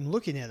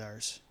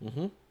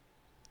 Mm-hmm.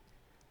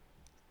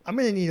 I'm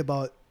going to need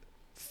about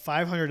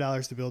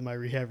 $500 to build my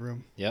rehab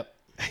room. Yep.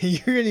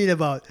 You're going to need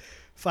about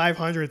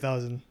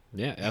 $500,000.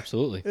 Yeah,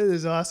 absolutely. It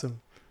is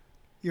awesome.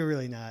 You're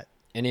really not.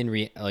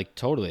 And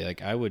totally,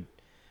 I would,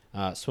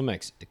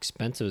 SwimX,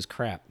 expensive as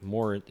crap.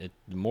 More of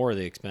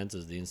the expense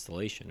is the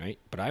installation, right?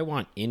 But I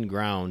want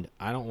in-ground,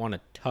 I don't want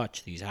to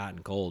touch these hot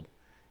and cold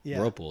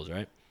whirlpools,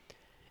 right?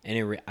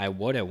 And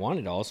what I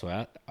wanted to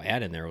also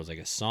add in there was like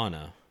a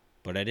sauna,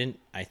 but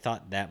I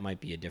thought that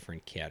might be a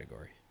different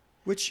category.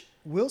 Which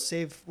we'll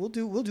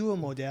do a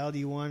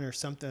modality one or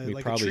something, We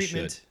like a probably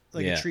treatment,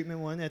 should. a treatment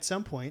one at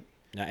some point.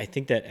 I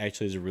think that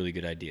actually is a really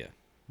good idea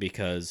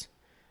because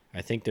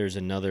I think there's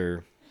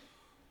another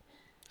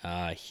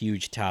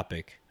huge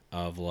topic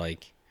of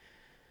like,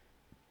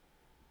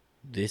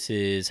 this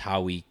is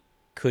how we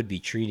could be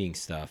treating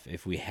stuff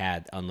if we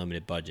had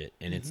unlimited budget.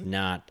 And it's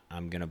not,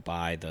 I'm going to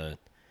buy the,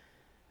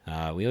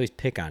 we always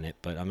pick on it,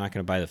 but I'm not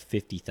going to buy the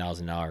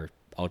 $50,000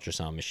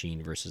 ultrasound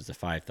machine versus the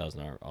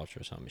 $5,000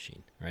 ultrasound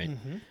machine. Right.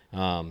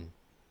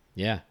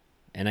 Yeah.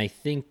 And I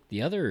think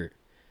the other,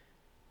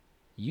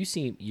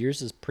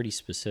 yours is pretty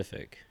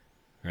specific,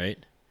 right?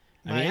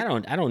 I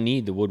mean, I don't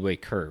need the Woodway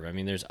curve. I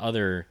mean, there's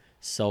other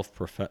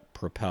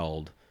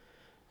self-propelled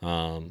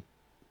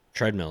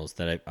treadmills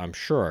that I'm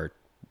sure are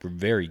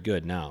very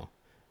good now,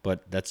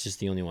 but that's just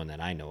the only one that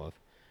I know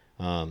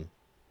of.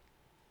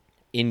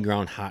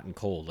 In-ground hot and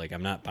cold. Like,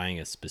 I'm not buying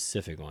a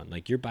specific one.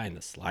 Like, you're buying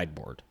the slide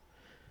board.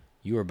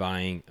 You are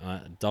buying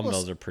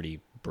dumbbells are pretty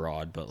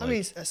broad, but like, I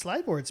mean, a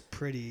slide board's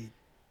pretty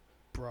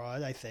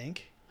broad, I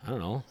think. I don't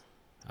know.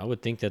 I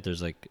would think that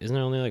there's like, isn't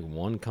there only like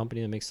one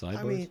company that makes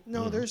slide boards? I mean,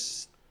 no,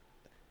 there's.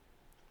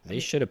 They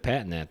should have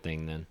patented that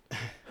thing then.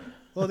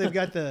 Well, they've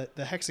got the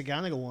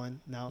hexagonal one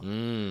now,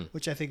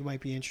 which I think might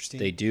be interesting.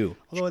 They do.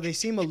 Although they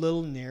seem a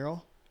little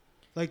narrow.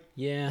 Like,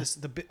 yeah.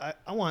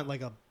 I want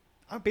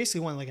I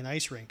basically want like an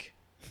ice rink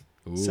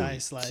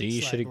size slide. See,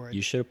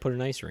 you should have put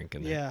an ice rink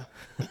in there.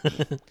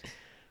 Yeah.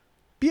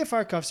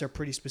 BFR cuffs are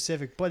pretty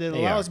specific, but it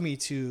allows me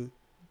to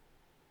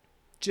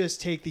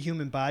just take the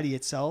human body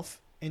itself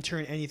and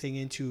turn anything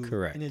into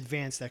an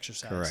advanced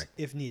exercise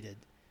if needed.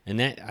 And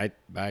that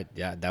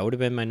that would have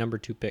been my number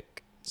 2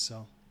 pick.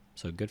 So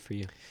good for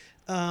you.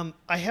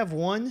 I have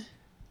one.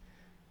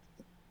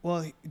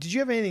 Well, did you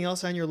have anything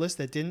else on your list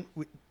that didn't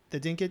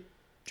get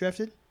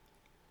drafted?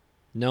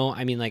 No,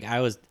 I mean, like I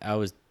was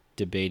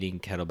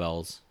debating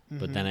kettlebells,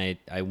 but then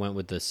I went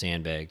with the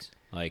sandbags.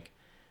 Like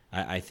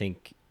I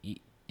think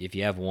if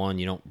you have one,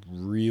 you don't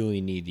really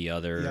need the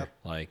other. Yep.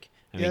 Like,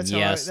 I mean,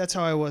 that's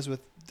how I was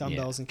with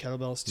dumbbells and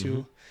kettlebells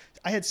too.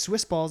 I had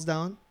Swiss balls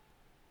down.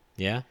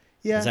 Yeah.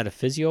 Yeah. Is that a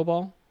physio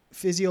ball?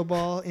 Physio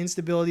ball,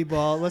 instability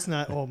ball. Let's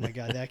not. Oh my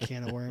God, that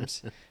can of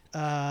worms.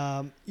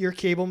 Your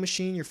cable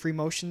machine, your free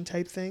motion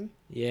type thing.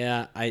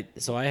 Yeah, I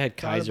had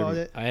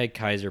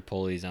Kaiser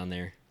pulleys on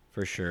there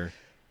for sure.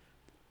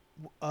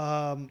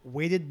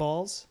 Weighted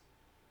balls,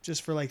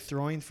 just for like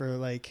throwing for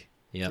like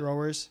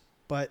throwers,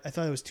 but I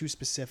thought it was too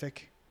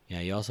specific.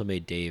 Yeah, you also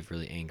made Dave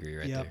really angry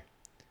there,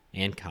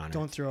 and Connor.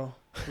 Don't throw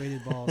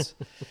weighted balls.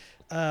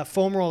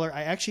 Foam roller.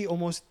 I actually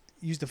almost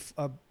used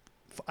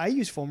I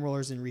use foam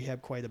rollers in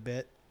rehab quite a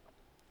bit.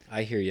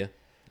 I hear you.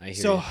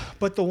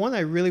 But the one I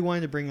really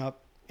wanted to bring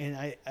up, and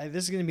I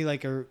this is going to be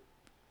like a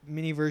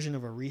mini version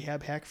of a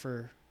rehab hack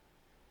for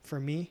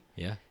me.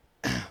 Yeah.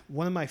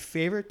 One of my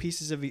favorite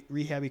pieces of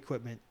rehab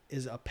equipment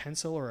is a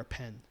pencil or a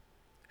pen.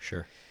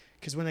 Sure.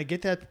 Because when I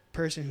get that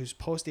person who's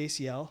post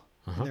ACL,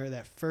 and they're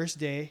that first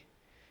day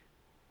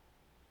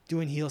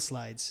doing heel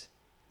slides,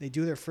 they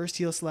do their first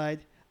heel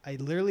slide. I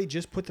literally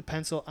just put the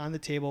pencil on the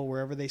table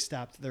wherever they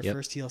stopped their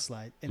first heel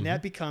slide. And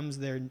that becomes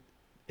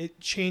it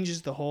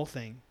changes the whole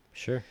thing.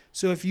 Sure.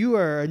 So if you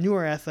are a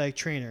newer athletic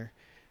trainer,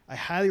 I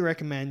highly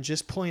recommend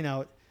just pulling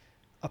out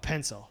a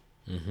pencil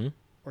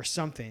or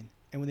something.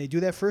 And when they do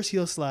that first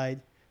heel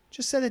slide,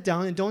 just set it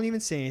down and don't even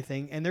say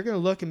anything. And they're going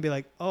to look and be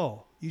like,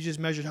 oh, you just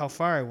measured how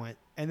far I went.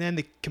 And then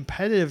the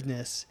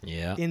competitiveness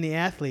in the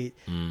athlete,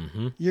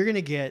 you're going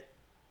to get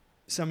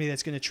somebody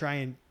that's going to try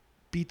and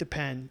beat the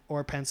pen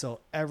or pencil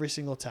every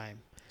single time.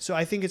 So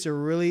I think it's a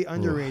really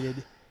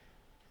underrated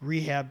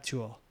rehab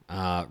tool.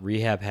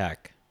 Rehab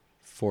hack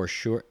for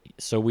sure.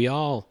 So we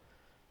all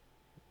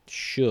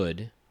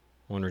should,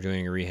 when we're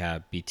doing a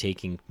rehab, be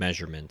taking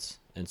measurements,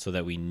 and so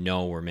that we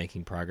know we're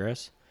making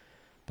progress.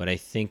 But I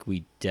think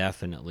we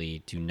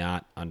definitely do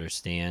not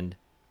understand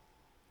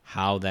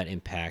how that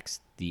impacts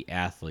the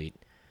athlete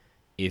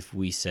if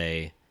we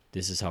say,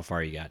 this is how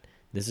far you got.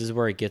 This is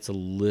where it gets a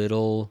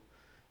little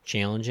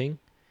challenging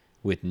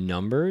with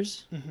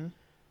numbers.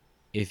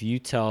 If you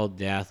tell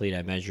the athlete,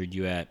 I measured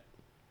you at,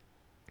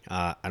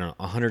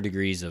 100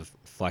 degrees of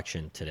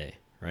flexion today,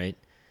 right?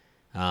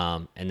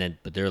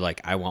 But they're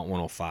like, I want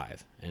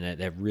 105. And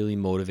that really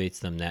motivates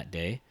them that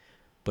day.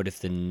 But if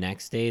the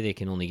next day they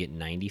can only get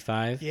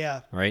 95,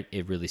 right,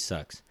 it really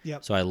sucks.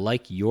 Yep. So I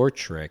like your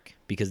trick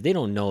because they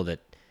don't know that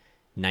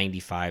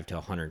 95 to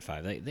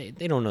 105. They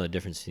don't know the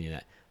difference between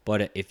that.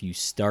 But if you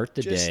start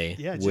the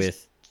day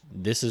with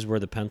this is where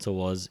the pencil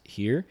was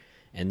here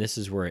and this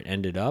is where it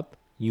ended up,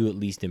 you at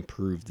least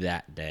improved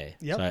that day.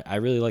 Yep. So I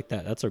really like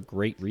that. That's a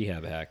great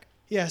rehab hack.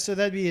 Yeah, so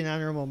that'd be an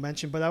honorable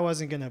mention, but I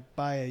wasn't going to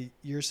buy a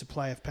year's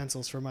supply of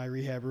pencils for my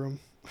rehab room.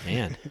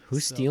 Man,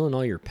 who's stealing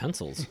all your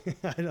pencils?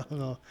 I don't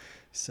know.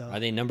 So are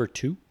they number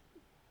 2?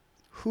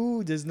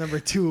 Who does number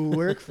 2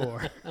 work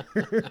for?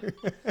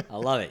 I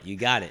love it. You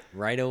got it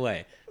right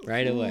away.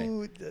 Right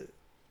away.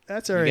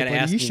 That's all right,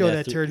 buddy. You show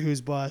that turd who's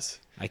boss.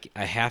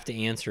 I have to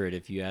answer it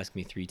if you ask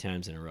me 3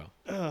 times in a row.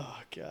 Oh,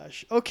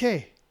 gosh.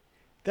 Okay.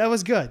 That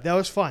was good. That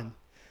was fun.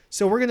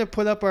 So we're going to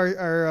put up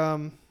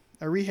our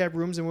rehab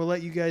rooms, and we'll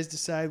let you guys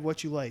decide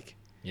what you like.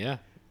 Yeah.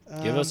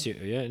 Give us your,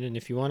 and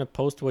if you want to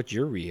post what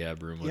your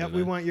rehab room was. Yeah,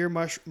 we want your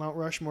Mount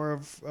Rushmore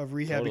of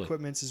rehab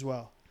equipments as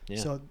well. Yeah.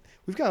 So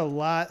we've got a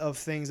lot of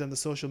things on the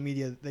social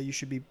media that you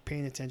should be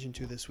paying attention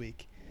to this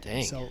week.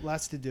 Dang. So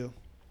lots to do.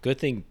 Good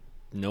thing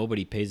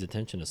nobody pays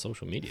attention to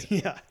social media.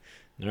 Yeah.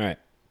 All right.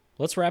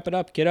 Let's wrap it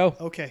up, kiddo.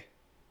 Okay.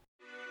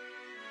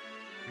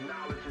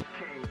 Knowledge is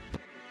king.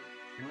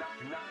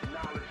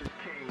 Knowledge is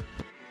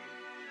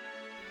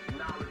king.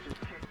 Knowledge is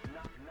king.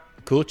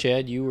 Cool,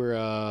 Chad. You were,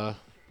 I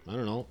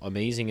don't know,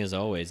 amazing as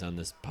always on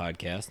this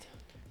podcast.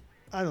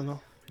 I don't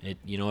know. It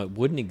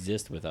wouldn't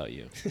exist without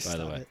you, by the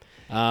Stop way.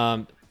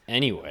 it.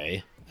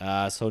 Anyway,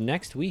 so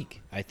next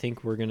week, I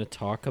think we're going to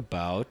talk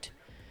about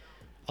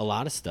a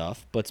lot of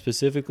stuff, but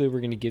specifically we're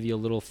going to give you a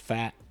little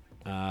fat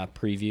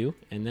preview,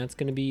 and that's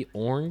going to be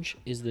Orange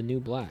is the New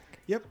Black.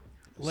 Yep.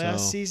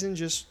 Last So- season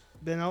just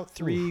been out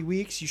 3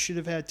 weeks. You should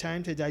have had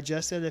time to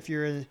digest it if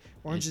you're an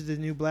Orange is the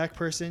New Black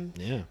person.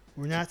 Yeah.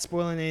 We're not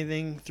spoiling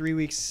anything 3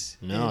 weeks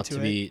No,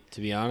 into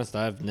to be honest,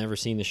 I've never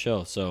seen the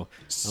show, so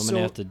I'm going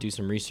to have to do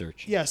some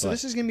research. Yeah, so But-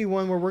 this is going to be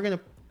one where we're going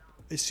to,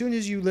 as soon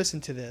as you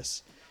listen to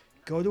this,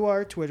 go to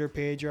our Twitter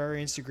page or our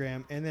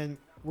Instagram, and then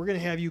we're going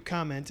to have you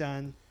comment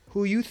on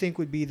who you think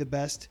would be the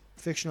best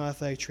fictional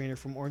athletic trainer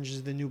from Orange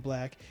is the New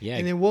Black. Yeah.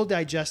 And then we'll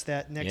digest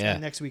that Yeah.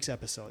 on next week's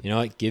episode. You know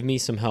what? Give me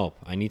some help.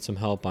 I need some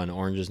help on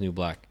Orange is New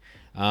Black.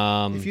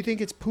 Um, If you think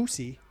it's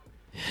Pussy,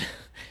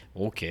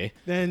 okay.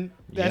 then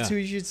that's Yeah.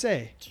 who you should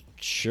say.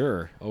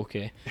 Sure.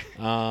 Okay.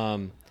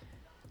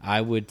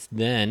 I would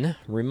then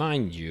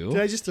remind you. Did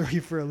I just throw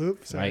you for a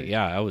loop? Sorry. Right?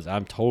 Yeah,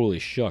 I'm totally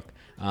shook.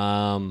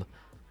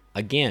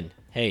 Again,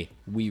 hey,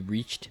 we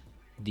reached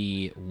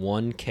the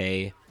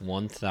 1K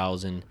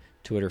 1,000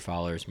 Twitter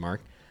followers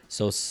mark.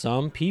 So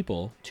some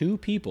people, 2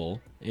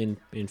 people, in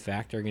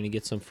fact, are going to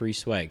get some free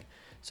swag.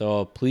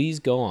 So please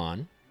go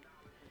on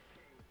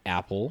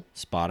Apple,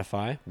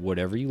 Spotify,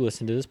 whatever you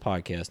listen to this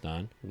podcast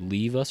on,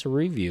 leave us a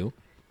review,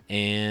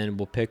 and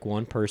we'll pick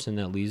one person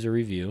that leaves a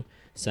review,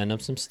 send them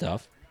some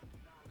stuff.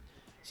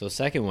 So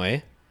second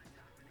way,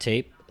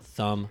 tape,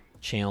 thumb,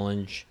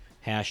 challenge,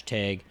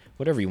 hashtag,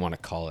 whatever you want to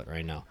call it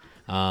right now.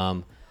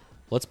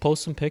 Let's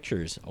post some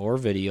pictures or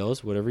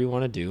videos, whatever you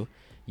want to do.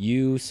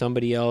 You,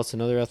 somebody else,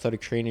 another athletic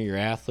trainer, your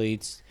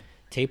athletes,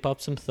 tape up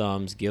some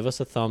thumbs, give us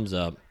a thumbs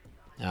up,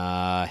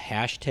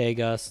 hashtag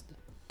us,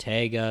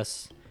 tag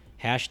us,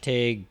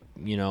 hashtag,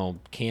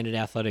 candid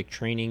athletic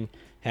training,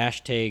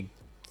 hashtag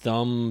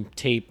thumb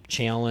tape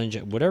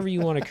challenge, whatever you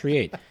want to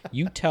create.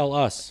 You tell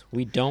us.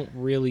 We don't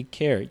really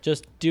care.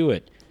 Just do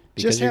it.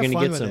 Because Just you're have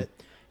gonna fun get with some.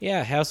 it.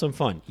 Yeah, have some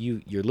fun.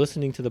 You're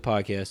listening to the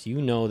podcast.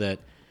 You know that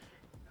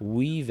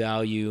we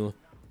value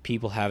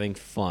people having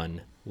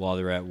fun while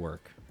they're at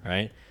work,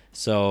 right?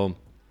 So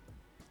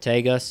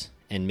tag us,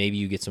 and maybe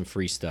you get some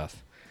free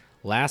stuff.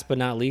 Last but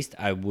not least,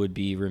 I would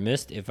be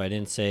remiss if I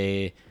didn't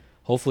say,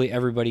 hopefully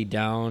everybody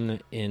down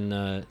in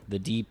the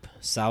deep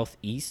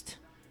southeast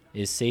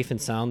is safe and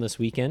sound this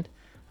weekend.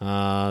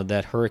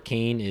 That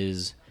hurricane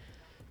is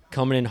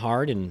coming in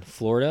hard in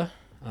Florida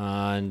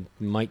and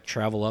might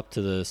travel up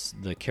to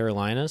the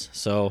Carolinas.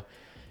 So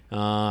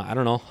I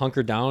don't know,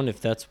 hunker down if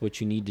that's what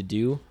you need to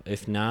do.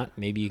 If not,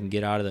 maybe you can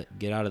get out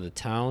of the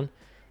town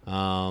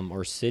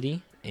or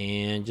city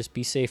and just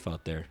be safe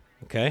out there.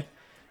 Okay.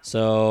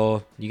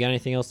 So you got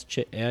anything else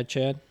to add,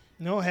 Chad?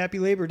 No, happy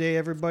Labor Day,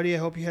 everybody. I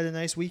hope you had a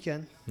nice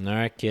weekend. All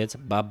right, kids.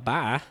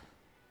 Bye-bye.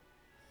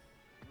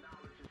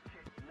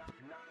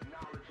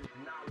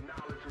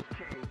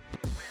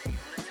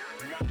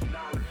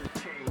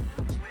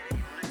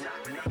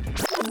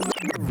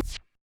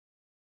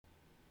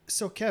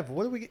 So, Kev,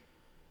 what do we get?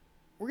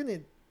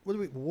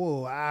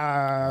 Whoa.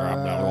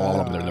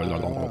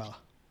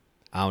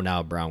 Ow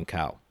now, brown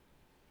cow.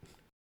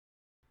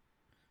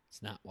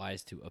 It's not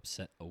wise to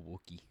upset a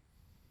Wookiee.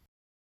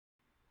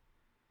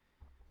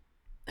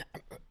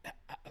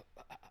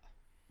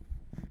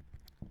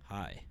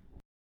 Hi.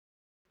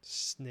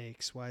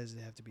 Snakes. Why does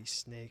it have to be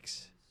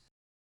snakes?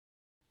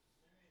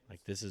 Like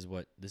this is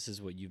what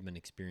you've been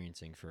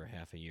experiencing for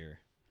half a year.